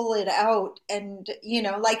just pull it out and,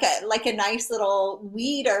 like a nice little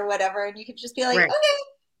weed or whatever, and you can just be like, Right.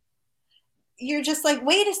 okay. You're just like,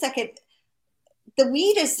 wait a second, the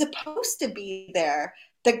weed is supposed to be there,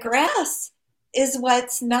 the grass is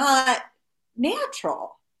what's not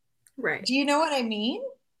natural. Right. Do you know what I mean?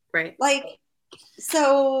 Right. Like,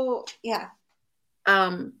 so yeah.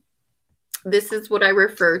 This is what I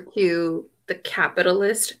refer to the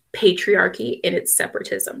capitalist patriarchy in its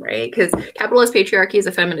separatism, right? Because capitalist patriarchy is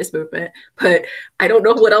a feminist movement, but I don't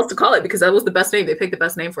know what else to call it because that was the best name. They picked the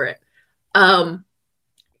best name for it.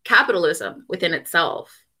 Capitalism within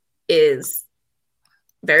itself is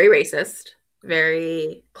very racist,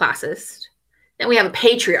 very classist. Then we have a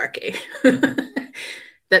patriarchy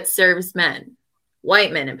that serves men,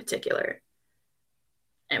 white men in particular.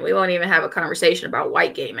 And we won't even have a conversation about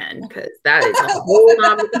white gay men because that is a whole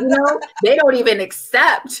they don't even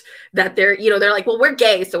accept that they're like, well, we're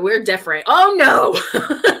gay, so we're different. Oh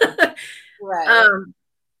no. Right.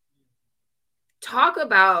 talk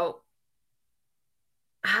about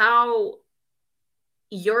how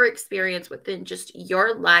your experience within just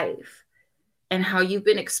your life and how you've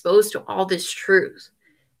been exposed to all this truth.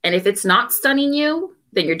 And if it's not stunning you,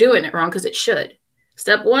 then you're doing it wrong, because it should.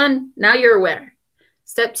 Step one, now you're aware.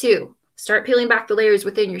 Step two, start peeling back the layers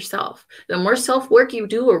within yourself. The more self-work you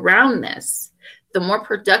do around this, the more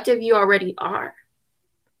productive you already are.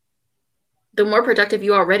 The more productive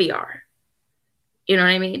you already are. You know what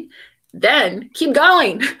I mean? Then keep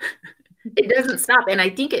going. It doesn't stop. And I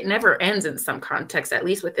think it never ends in some context, at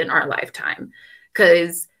least within our lifetime.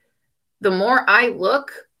 Because the more I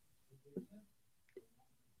look,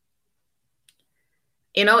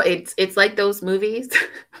 you know, it's like those movies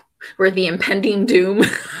where the impending doom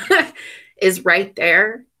is right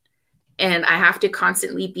there. And I have to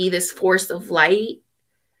constantly be this force of light,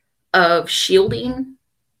 of shielding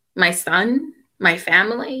my son, my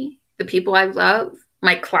family, the people I love,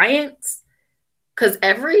 my clients. Because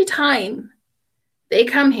every time they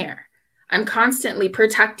come here, I'm constantly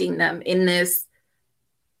protecting them in this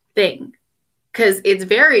thing, because it's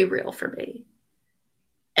very real for me.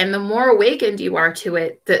 And the more awakened you are to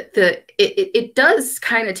it, it does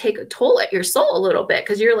kind of take a toll at your soul a little bit,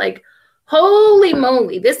 because you're like, holy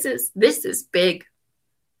moly, this is big.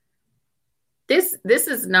 This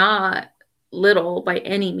is not little by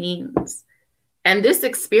any means. And this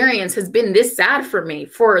experience has been this sad for me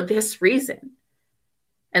for this reason.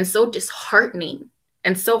 And so disheartening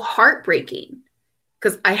and so heartbreaking,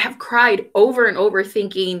 because I have cried over and over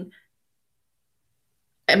thinking,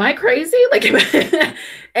 am I crazy? Like,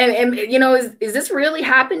 and you know, is this really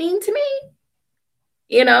happening to me?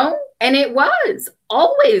 You know, and it was,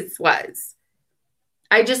 always was.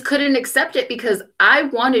 I just couldn't accept it, because I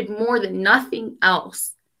wanted more than nothing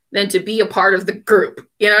else than to be a part of the group.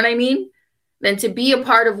 You know what I mean? Than to be a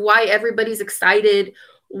part of why everybody's excited,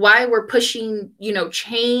 why we're pushing, you know,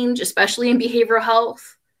 change, especially in behavioral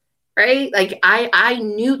health, right? Like I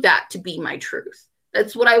knew that to be my truth.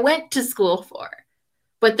 That's what I went to school for.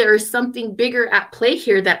 But there is something bigger at play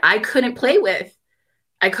here that I couldn't play with.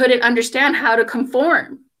 I couldn't understand how to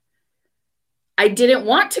conform. I didn't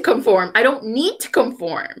want to conform. I don't need to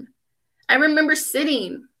conform. I remember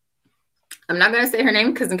sitting, I'm not going to say her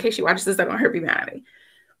name because in case she watches this, I don't want her to be mad at me.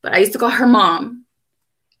 But I used to call her mom.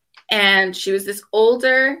 And she was this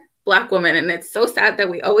older Black woman. And it's so sad that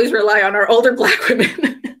we always rely on our older Black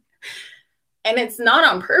women. And it's not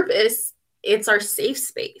on purpose. It's our safe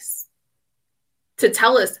space to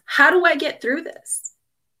tell us, how do I get through this?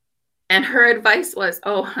 And her advice was,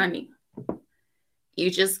 oh, honey, you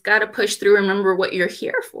just got to push through and remember what you're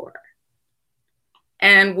here for.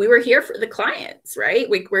 And we were here for the clients, right?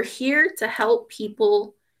 We're here to help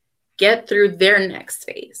people get through their next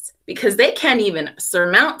phase, because they can't even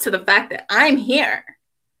surmount to the fact that I'm here,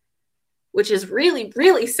 which is really,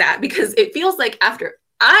 really sad, because it feels like after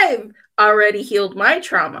I've already healed my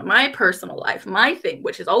trauma, my personal life, my thing,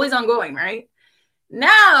 which is always ongoing, right?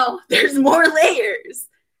 Now there's more layers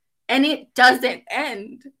and it doesn't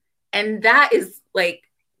end. And that is like,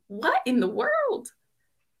 what in the world?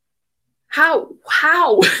 How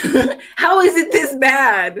how is it this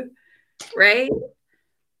bad? Right?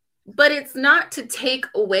 But it's not to take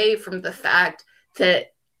away from the fact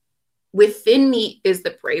that within me is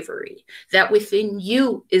the bravery, that within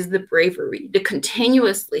you is the bravery to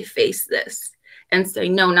continuously face this and say,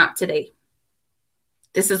 no, not today.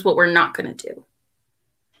 This is what we're not going to do.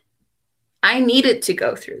 I needed to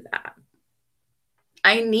go through that.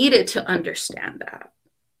 I needed to understand that.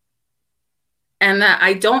 And that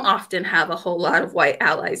I don't often have a whole lot of white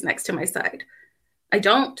allies next to my side. I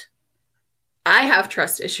don't. I have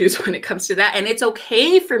trust issues when it comes to that. And it's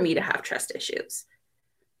okay for me to have trust issues.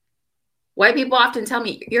 White people often tell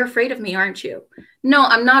me, you're afraid of me, aren't you? No,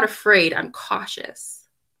 I'm not afraid. I'm cautious.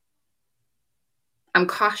 I'm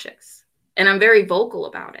cautious. And I'm very vocal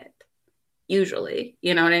about it, usually.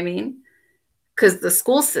 You know what I mean? Because the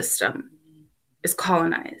school system is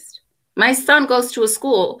colonized. My son goes to a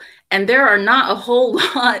school and there are not a whole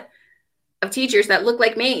lot of teachers that look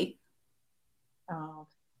like me. Oh.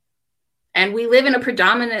 And we live in a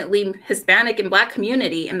predominantly Hispanic and Black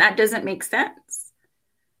community, and that doesn't make sense,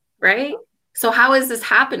 right? So how is this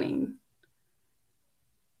happening?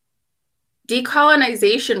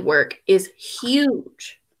 Decolonization work is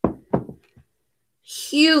huge,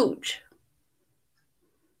 huge.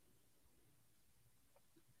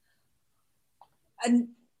 And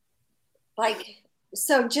like,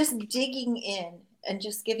 so just digging in and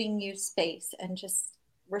just giving you space and just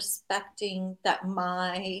respecting that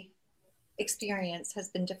my experience has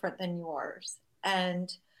been different than yours.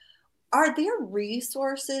 And are there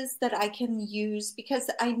resources that I can use? Because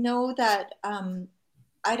I know that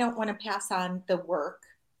I don't want to pass on the work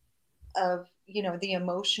of, the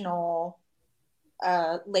emotional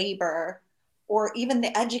labor or even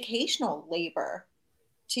the educational labor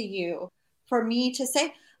to you for me to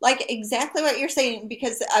say, like, exactly what you're saying,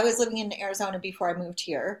 because I was living in Arizona before I moved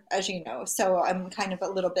here, as you know, so I'm kind of a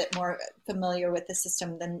little bit more familiar with the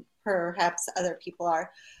system than perhaps other people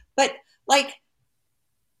are. But like,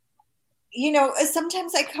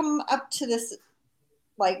 sometimes I come up to this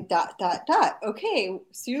like dot dot dot. Okay,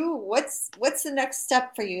 Sue, what's the next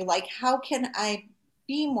step for you? Like, how can I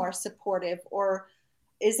be more supportive? Or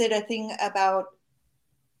is it a thing about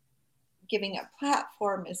giving a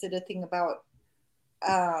platform? Is it a thing about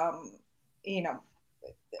um, you know,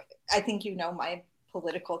 I think my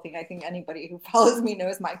political thing. I think anybody who follows me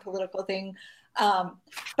knows my political thing.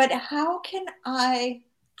 But how can I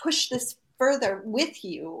push this further with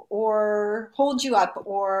you, or hold you up,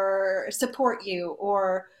 or support you,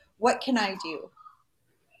 or what can I do?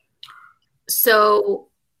 So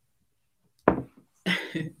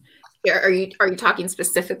are you talking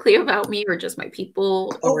specifically about me or just my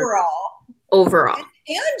people? Overall. Overall.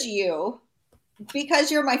 And you, because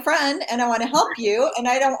you're my friend and I want to help you, and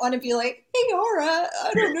I don't want to be like, hey, Aura,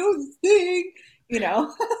 I don't know this thing,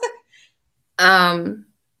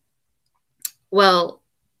 Well,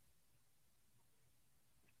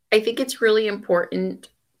 I think it's really important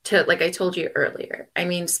to, like I told you earlier, I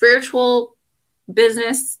mean, spiritual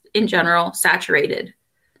business in general, saturated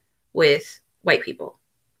with white people.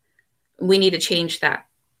 We need to change that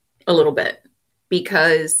a little bit,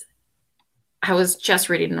 because I was just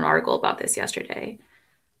reading an article about this yesterday.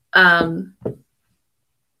 It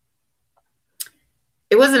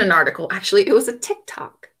wasn't an article, actually, it was a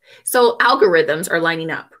TikTok. So algorithms are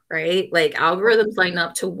lining up, right? Like algorithms line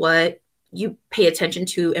up to what you pay attention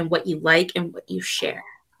to and what you like and what you share.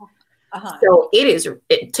 So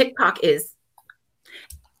TikTok is,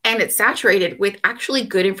 and it's saturated with actually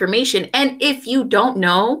good information. And if you don't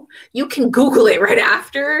know, you can Google it right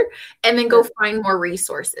after and then go find more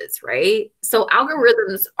resources, right? So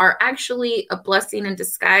algorithms are actually a blessing in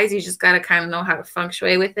disguise. You just got to kind of know how to feng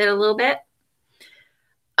shui with it a little bit.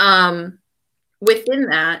 Within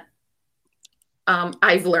that,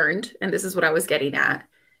 I've learned, and this is what I was getting at,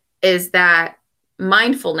 is that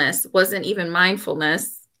mindfulness wasn't even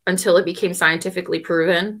mindfulness until it became scientifically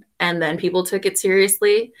proven, and then people took it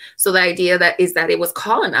seriously. So the idea that it was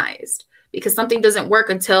colonized, because something doesn't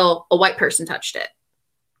work until a white person touched it,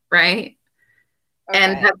 right? Okay.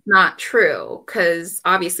 And that's not true, because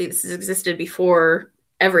obviously this has existed before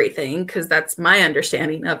everything, because that's my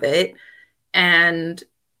understanding of it. And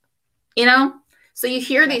so you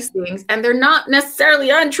hear these things and they're not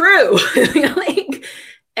necessarily untrue.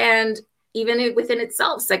 And even within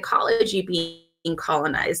itself, psychology being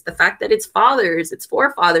colonized, the fact that its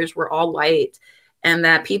forefathers were all white, and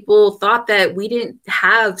that people thought that we didn't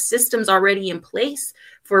have systems already in place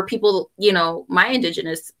for people, my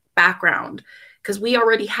indigenous background, because we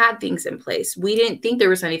already had things in place. We didn't think there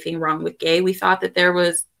was anything wrong with gay. We thought that there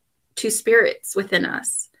was two spirits within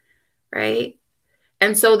us, right?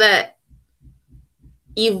 And so that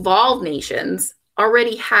evolved nations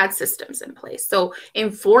already had systems in place. So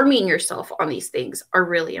informing yourself on these things are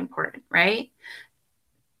really important, right?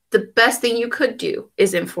 The best thing you could do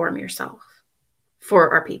is inform yourself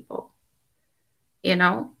for our people. It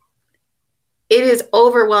is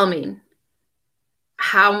overwhelming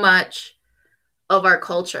how much of our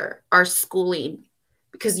culture, our schooling,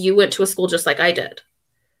 because you went to a school just like I did,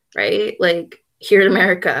 right? Like here in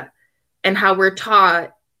America, and how we're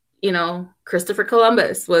taught, Christopher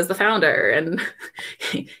Columbus was the founder and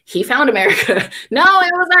he found America. No,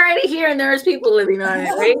 it was already here and there was people living on it,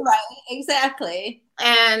 right? Right, exactly.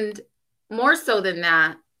 And more so than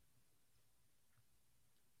that,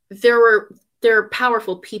 there are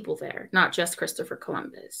powerful people there, not just Christopher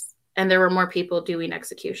Columbus. And there were more people doing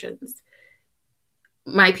executions.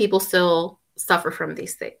 My people still suffer from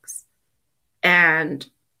these things. And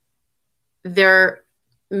there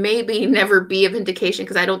maybe never be a vindication,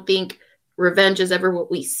 because I don't think revenge is ever what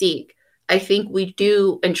we seek. I think we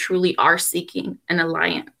do and truly are seeking an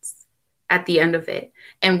alliance at the end of it.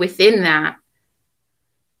 And within that,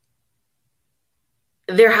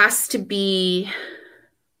 there has to be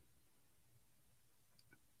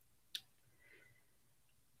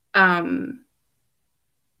a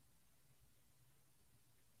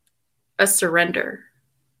surrender,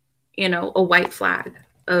 a white flag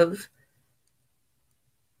of,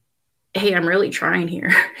 hey, I'm really trying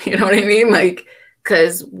here. You know what I mean? Like,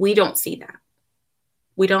 because we don't see that.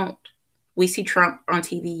 We don't. We see Trump on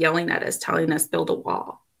TV yelling at us, telling us build a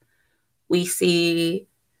wall. We see,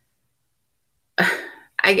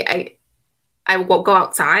 I will go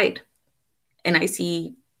outside and I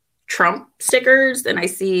see Trump stickers and I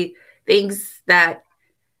see things that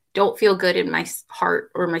don't feel good in my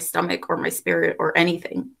heart or my stomach or my spirit or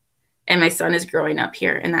anything. And my son is growing up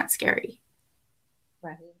here, and that's scary.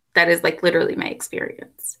 Right. That is like literally my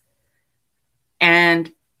experience.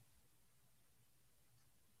 And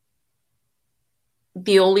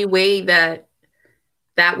the only way that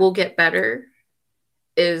that will get better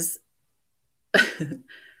is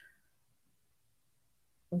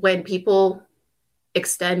when people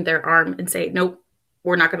extend their arm and say, nope,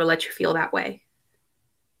 we're not going to let you feel that way.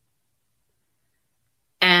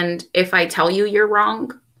 And if I tell you you're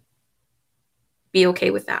wrong, be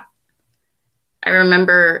okay with that. I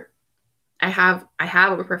remember I have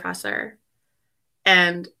a professor,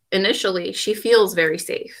 and initially she feels very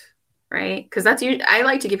safe, right? Because that's usually, I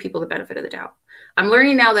like to give people the benefit of the doubt. I'm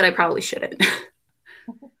learning now that I probably shouldn't.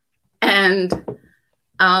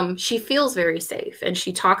 And she feels very safe, and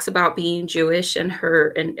she talks about being Jewish and her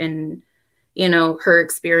and you know, her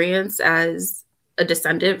experience as a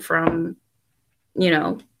descendant from, you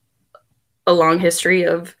know, a long history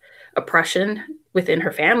of oppression within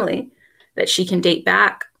her family that she can date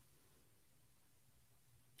back.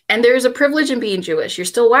 And there's a privilege in being Jewish. You're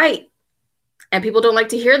still white. And people don't like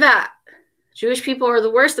to hear that. Jewish people are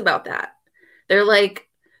the worst about that. They're like,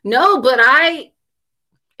 no, but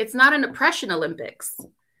it's not an oppression Olympics.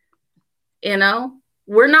 You know,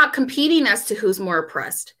 we're not competing as to who's more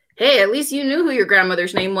oppressed. Hey, at least you knew who your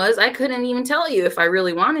grandmother's name was. I couldn't even tell you if I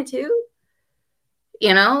really wanted to.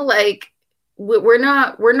 You know, like we're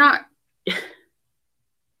not, you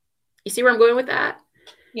see where I'm going with that?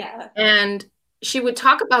 Yeah. And she would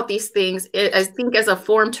talk about these things, I think, as a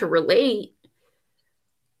form to relate,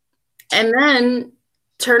 and then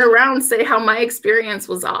turn around and say how my experience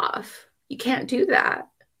was off. You can't do that.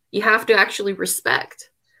 You have to actually respect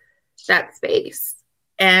that space.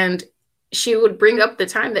 And she would bring up the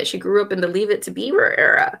time that she grew up in the Leave It to Beaver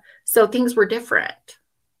era. So things were different.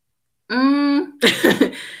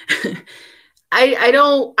 I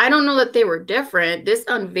don't know that they were different. This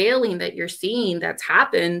unveiling that you're seeing that's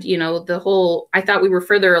happened, you know, the whole, I thought we were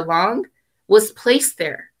further along, was placed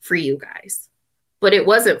there for you guys, but it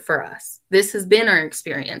wasn't for us. This has been our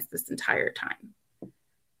experience this entire time.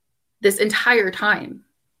 This entire time.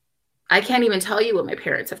 I can't even tell you what my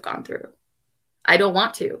parents have gone through. I don't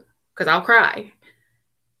want to, because I'll cry.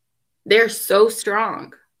 They're so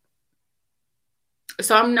strong.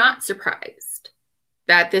 So I'm not surprised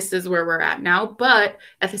that this is where we're at now. But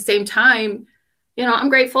at the same time, you know, I'm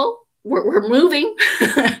grateful. We're moving.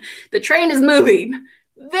 The train is moving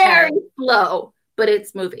very slow, but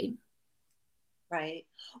it's moving. Right.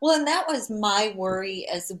 Well, and that was my worry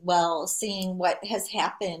as well, seeing what has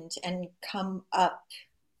happened and come up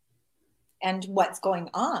and what's going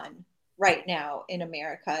on right now in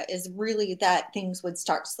America is really that things would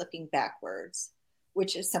start slipping backwards,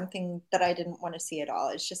 which is something that I didn't want to see at all.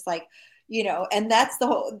 It's just like, you know, and that's the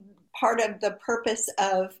whole part of the purpose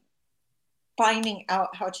of finding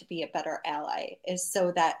out how to be a better ally, is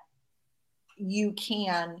so that you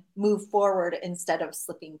can move forward instead of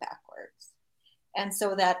slipping backwards. And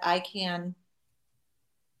so that I can,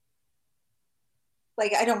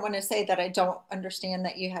 like, I don't want to say that I don't understand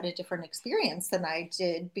that you had a different experience than I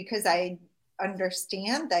did, because I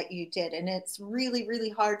understand that you did. And it's really, really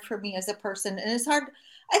hard for me as a person. And it's hard.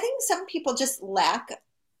 I think some people just lack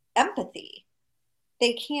empathy.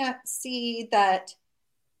 They can't see that,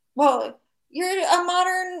 well, you're a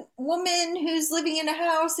modern woman who's living in a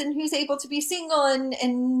house and who's able to be single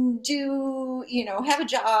and do, you know, have a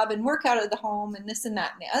job and work out of the home and this and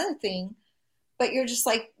that and the other thing. But you're just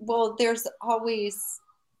like, well, there's always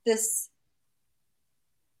this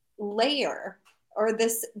layer or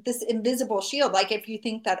this invisible shield. Like if you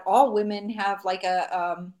think that all women have like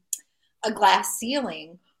a glass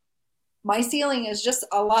ceiling, my ceiling is just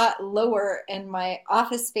a lot lower and my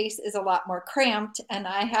office space is a lot more cramped, and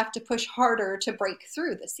I have to push harder to break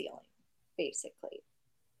through the ceiling, basically.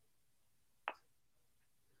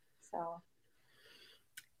 So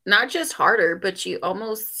Not just harder, but you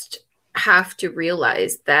almost have to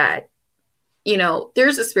realize that, you know,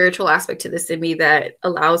 there's a spiritual aspect to this in me that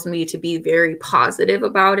allows me to be very positive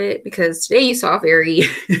about it, because today you saw very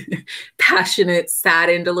passionate,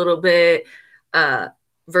 saddened a little bit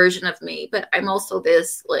version of me. But I'm also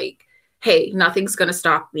this like, hey, nothing's going to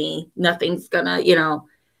stop me. Nothing's going to, you know,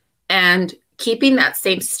 and keeping that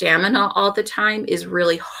same stamina all the time is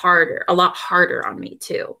really harder, a lot harder on me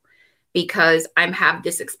too, because I have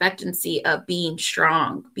this expectancy of being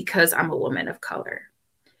strong because I'm a woman of color.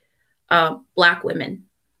 Black women,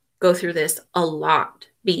 go through this a lot,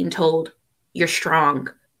 being told you're strong,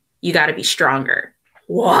 you got to be stronger.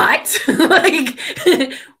 What? Like,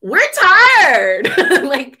 we're tired.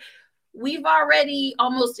 Like, we've already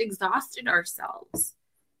almost exhausted ourselves,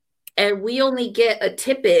 and we only get a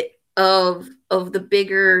tidbit of the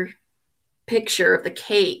bigger picture of the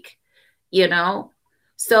cake, you know?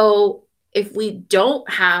 So if we don't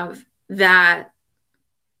have that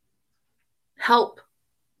help,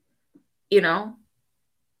 you know,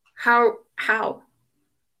 how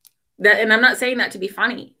that, and I'm not saying that to be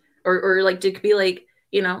funny or like to be like,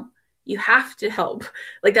 you know, you have to help.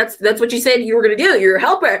 Like that's what you said you were going to do. You're a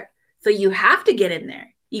helper. So you have to get in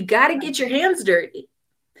there. You got to get your hands dirty.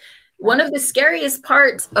 One of the scariest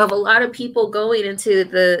parts of a lot of people going into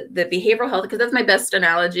the behavioral health, because that's my best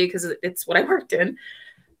analogy, because it's what I worked in,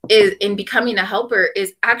 is in becoming a helper,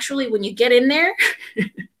 is actually when you get in there,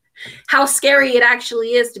 how scary it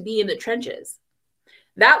actually is to be in the trenches.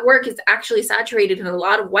 That work is actually saturated in a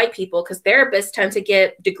lot of white people because therapists tend to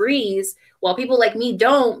get degrees while people like me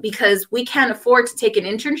don't, because we can't afford to take an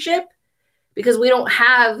internship because we don't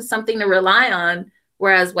have something to rely on,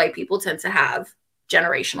 whereas white people tend to have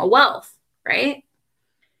generational wealth, right?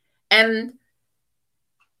 And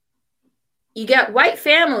you get white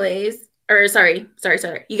families, or sorry.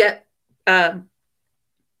 You get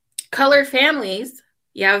colored families.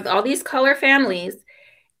 You have all these color families,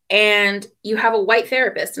 and you have a white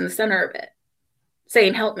therapist in the center of it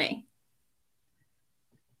saying, help me.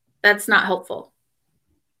 That's not helpful.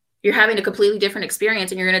 You're having a completely different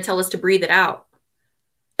experience, and you're going to tell us to breathe it out.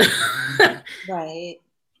 Right.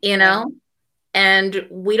 You know? And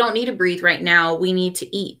we don't need to breathe right now. We need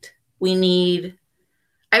to eat. There's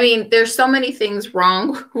so many things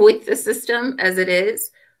wrong with the system as it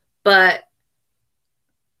is, but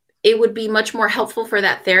it would be much more helpful for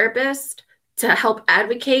that therapist to help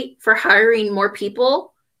advocate for hiring more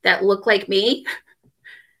people that look like me.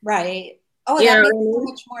 Right. Oh, that makes so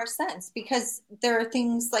much more sense, because there are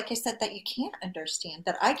things, like I said, that you can't understand,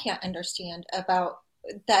 that I can't understand about,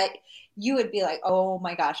 that you would be like, oh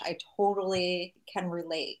my gosh, I totally can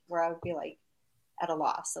relate, where I would be like at a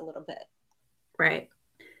loss a little bit. Right.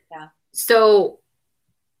 Yeah. So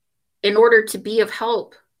in order to be of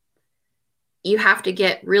help, you have to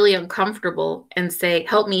get really uncomfortable and say,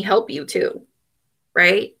 help me help you too.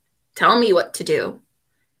 Right? Tell me what to do.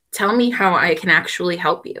 Tell me how I can actually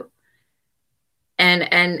help you.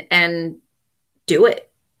 And do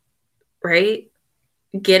it. Right?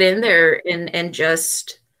 Get in there and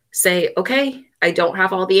just say, okay, I don't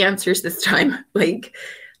have all the answers this time. Like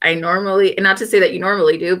I normally, and not to say that you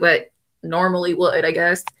normally do, but normally would, I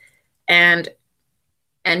guess. And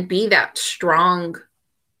be that strong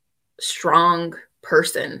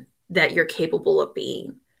person that you're capable of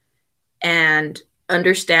being, and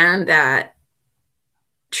understand that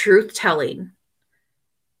truth telling,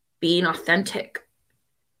 being authentic,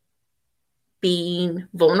 being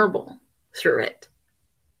vulnerable through it,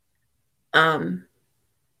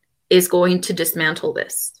 is going to dismantle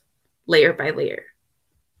this layer by layer.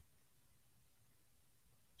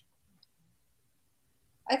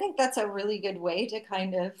 I think that's a really good way to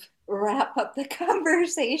kind of wrap up the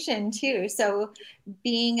conversation too. So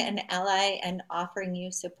being an ally and offering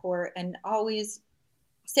you support, and always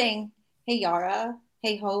saying, hey, Yara,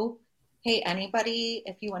 hey, Hope, hey, anybody,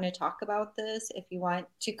 if you want to talk about this, if you want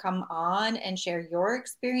to come on and share your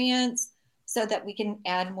experience, so that we can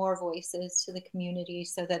add more voices to the community,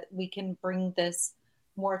 so that we can bring this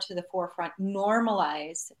more to the forefront,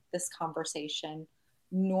 normalize this conversation,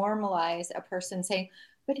 normalize a person saying,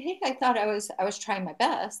 but hey, I thought I was trying my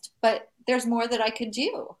best, but there's more that I could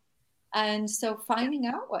do. And so finding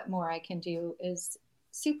out what more I can do is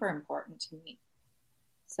super important to me.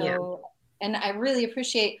 So, yeah. And I really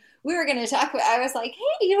appreciate, we were going to talk, I was like,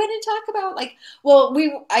 hey, you want to talk about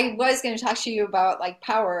I was going to talk to you about like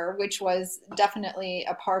power, which was definitely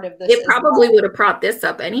a part of this. It probably would have brought this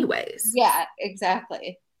up anyways. Yeah,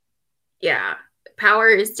 exactly. Yeah. Power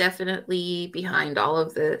is definitely behind all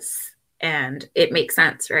of this. And it makes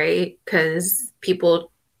sense, right? Because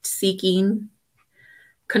people seeking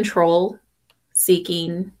control,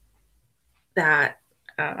 seeking that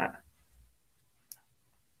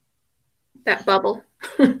that bubble,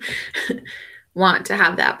 want to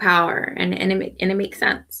have that power, and it makes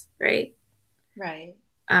sense, right? Right.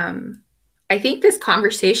 I think this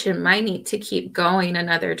conversation might need to keep going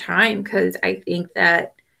another time, because I think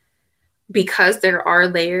that because there are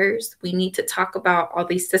layers, we need to talk about all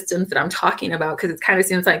these systems that I'm talking about, because it kind of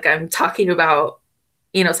seems like I'm talking about,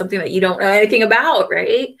 something that you don't know anything about,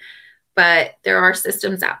 right? but there are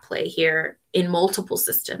systems at play here in multiple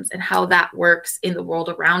systems, and how that works in the world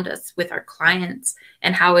around us with our clients,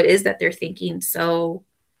 and how it is that they're thinking so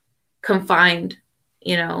confined,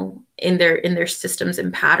 you know, in their systems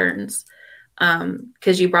and patterns.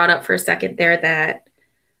 Because you brought up for a second there that,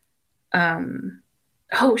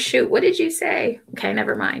 oh shoot, what did you say? Okay,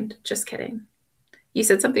 never mind. Just kidding. You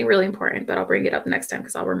said something really important, but I'll bring it up next time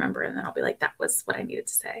because I'll remember, and then I'll be like, that was what I needed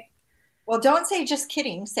to say. Well, don't say just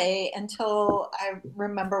kidding. Say until I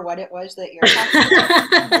remember what it was that you're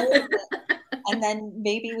talking about. And then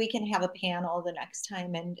maybe we can have a panel the next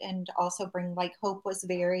time, and also bring, like, Hope was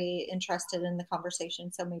very interested in the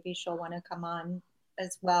conversation, so maybe she'll want to come on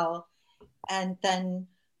as well. And then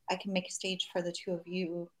I can make a stage for the two of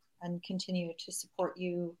you and continue to support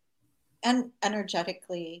you and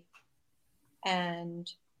energetically,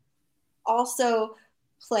 and also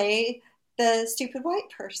play the stupid white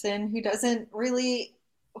person who doesn't really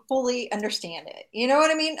fully understand it. You know what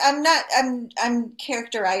I mean? I'm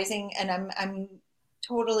characterizing, and I'm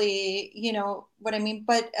totally, you know what I mean?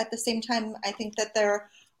 But at the same time, I think that there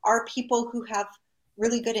are people who have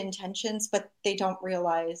really good intentions, but they don't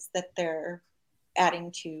realize that they're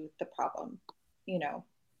adding to the problem, you know?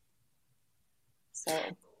 So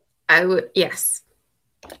I would, yes,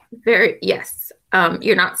 very, yes.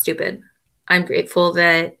 You're not stupid. I'm grateful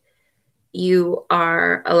that you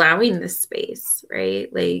are allowing this space, right?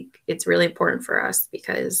 Like, it's really important for us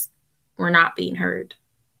because we're not being heard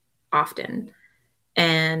often.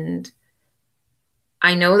 And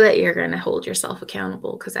I know that you're going to hold yourself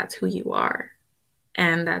accountable because that's who you are.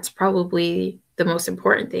 And that's probably the most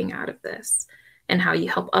important thing out of this, and how you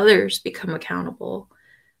help others become accountable,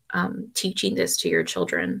 teaching this to your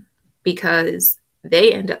children, because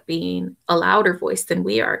they end up being a louder voice than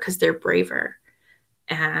we are because they're braver.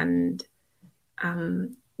 And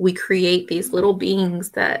we create these little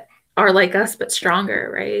beings that are like us, but stronger,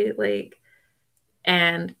 right? Like,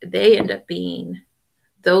 and they end up being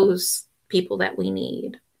those people that we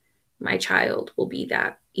need. My child will be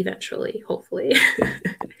that eventually, hopefully.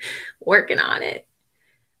 Working on it.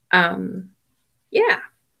 Yeah.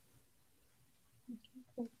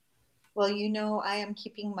 well, you know, I am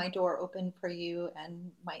keeping my door open for you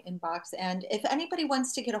and my inbox. And if anybody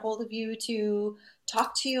wants to get a hold of you to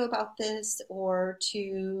talk to you about this, or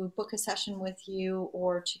to book a session with you,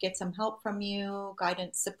 or to get some help from you,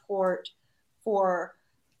 guidance, support for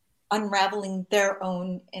unraveling their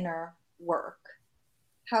own inner work,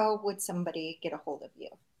 how would somebody get a hold of you?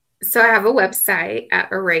 So I have a website at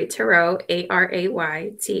Array Tarot,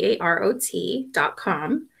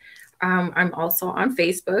 ARAYTAROT.com. I'm also on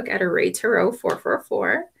Facebook at Array Tarot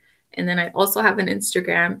 444. And then I also have an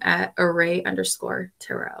Instagram at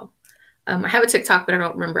Array_Tarot. I have a TikTok, but I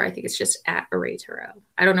don't remember. I think it's just at Array Tarot.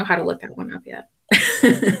 I don't know how to look that one up yet.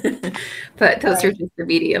 But those are just the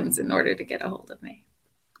mediums in order to get a hold of me.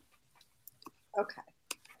 Okay.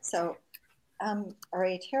 So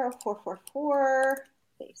Array Tarot 444,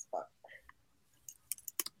 Facebook.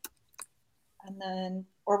 And then,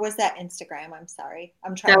 or was that Instagram? I'm sorry.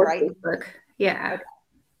 I'm trying to write. Facebook. Yeah.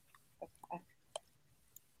 Okay.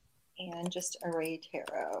 And just Array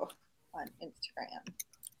Tarot on Instagram.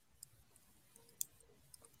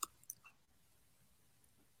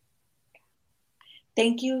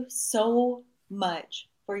 Thank you so much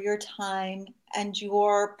for your time and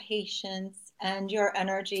your patience and your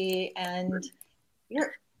energy and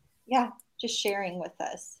your, just sharing with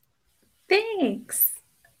us. Thanks.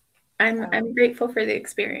 I'm grateful for the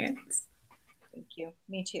experience. Thank you.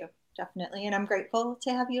 Me too, definitely. And I'm grateful to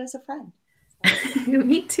have you as a friend. So.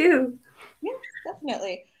 Me too. Yes,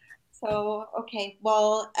 definitely. So, okay.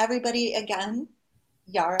 Well, everybody, again,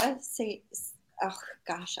 Yara, say, oh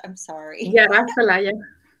gosh, I'm sorry. Yara Falaya.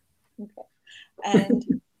 Okay. And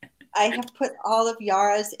I have put all of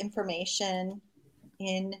Yara's information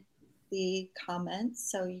in the comments,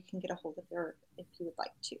 so you can get a hold of her if you would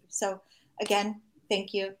like to. So again,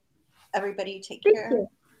 thank you. Everybody take care.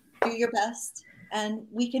 Do your best, and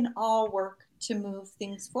we can all work to move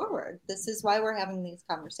things forward. This is why we're having these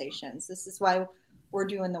conversations. This is why we're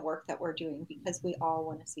doing the work that we're doing, because we all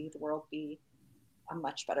want to see the world be a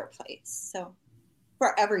much better place. So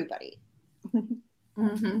for everybody.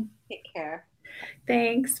 Mm-hmm. Take care.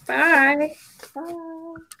 Thanks. Bye.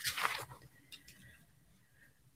 Bye.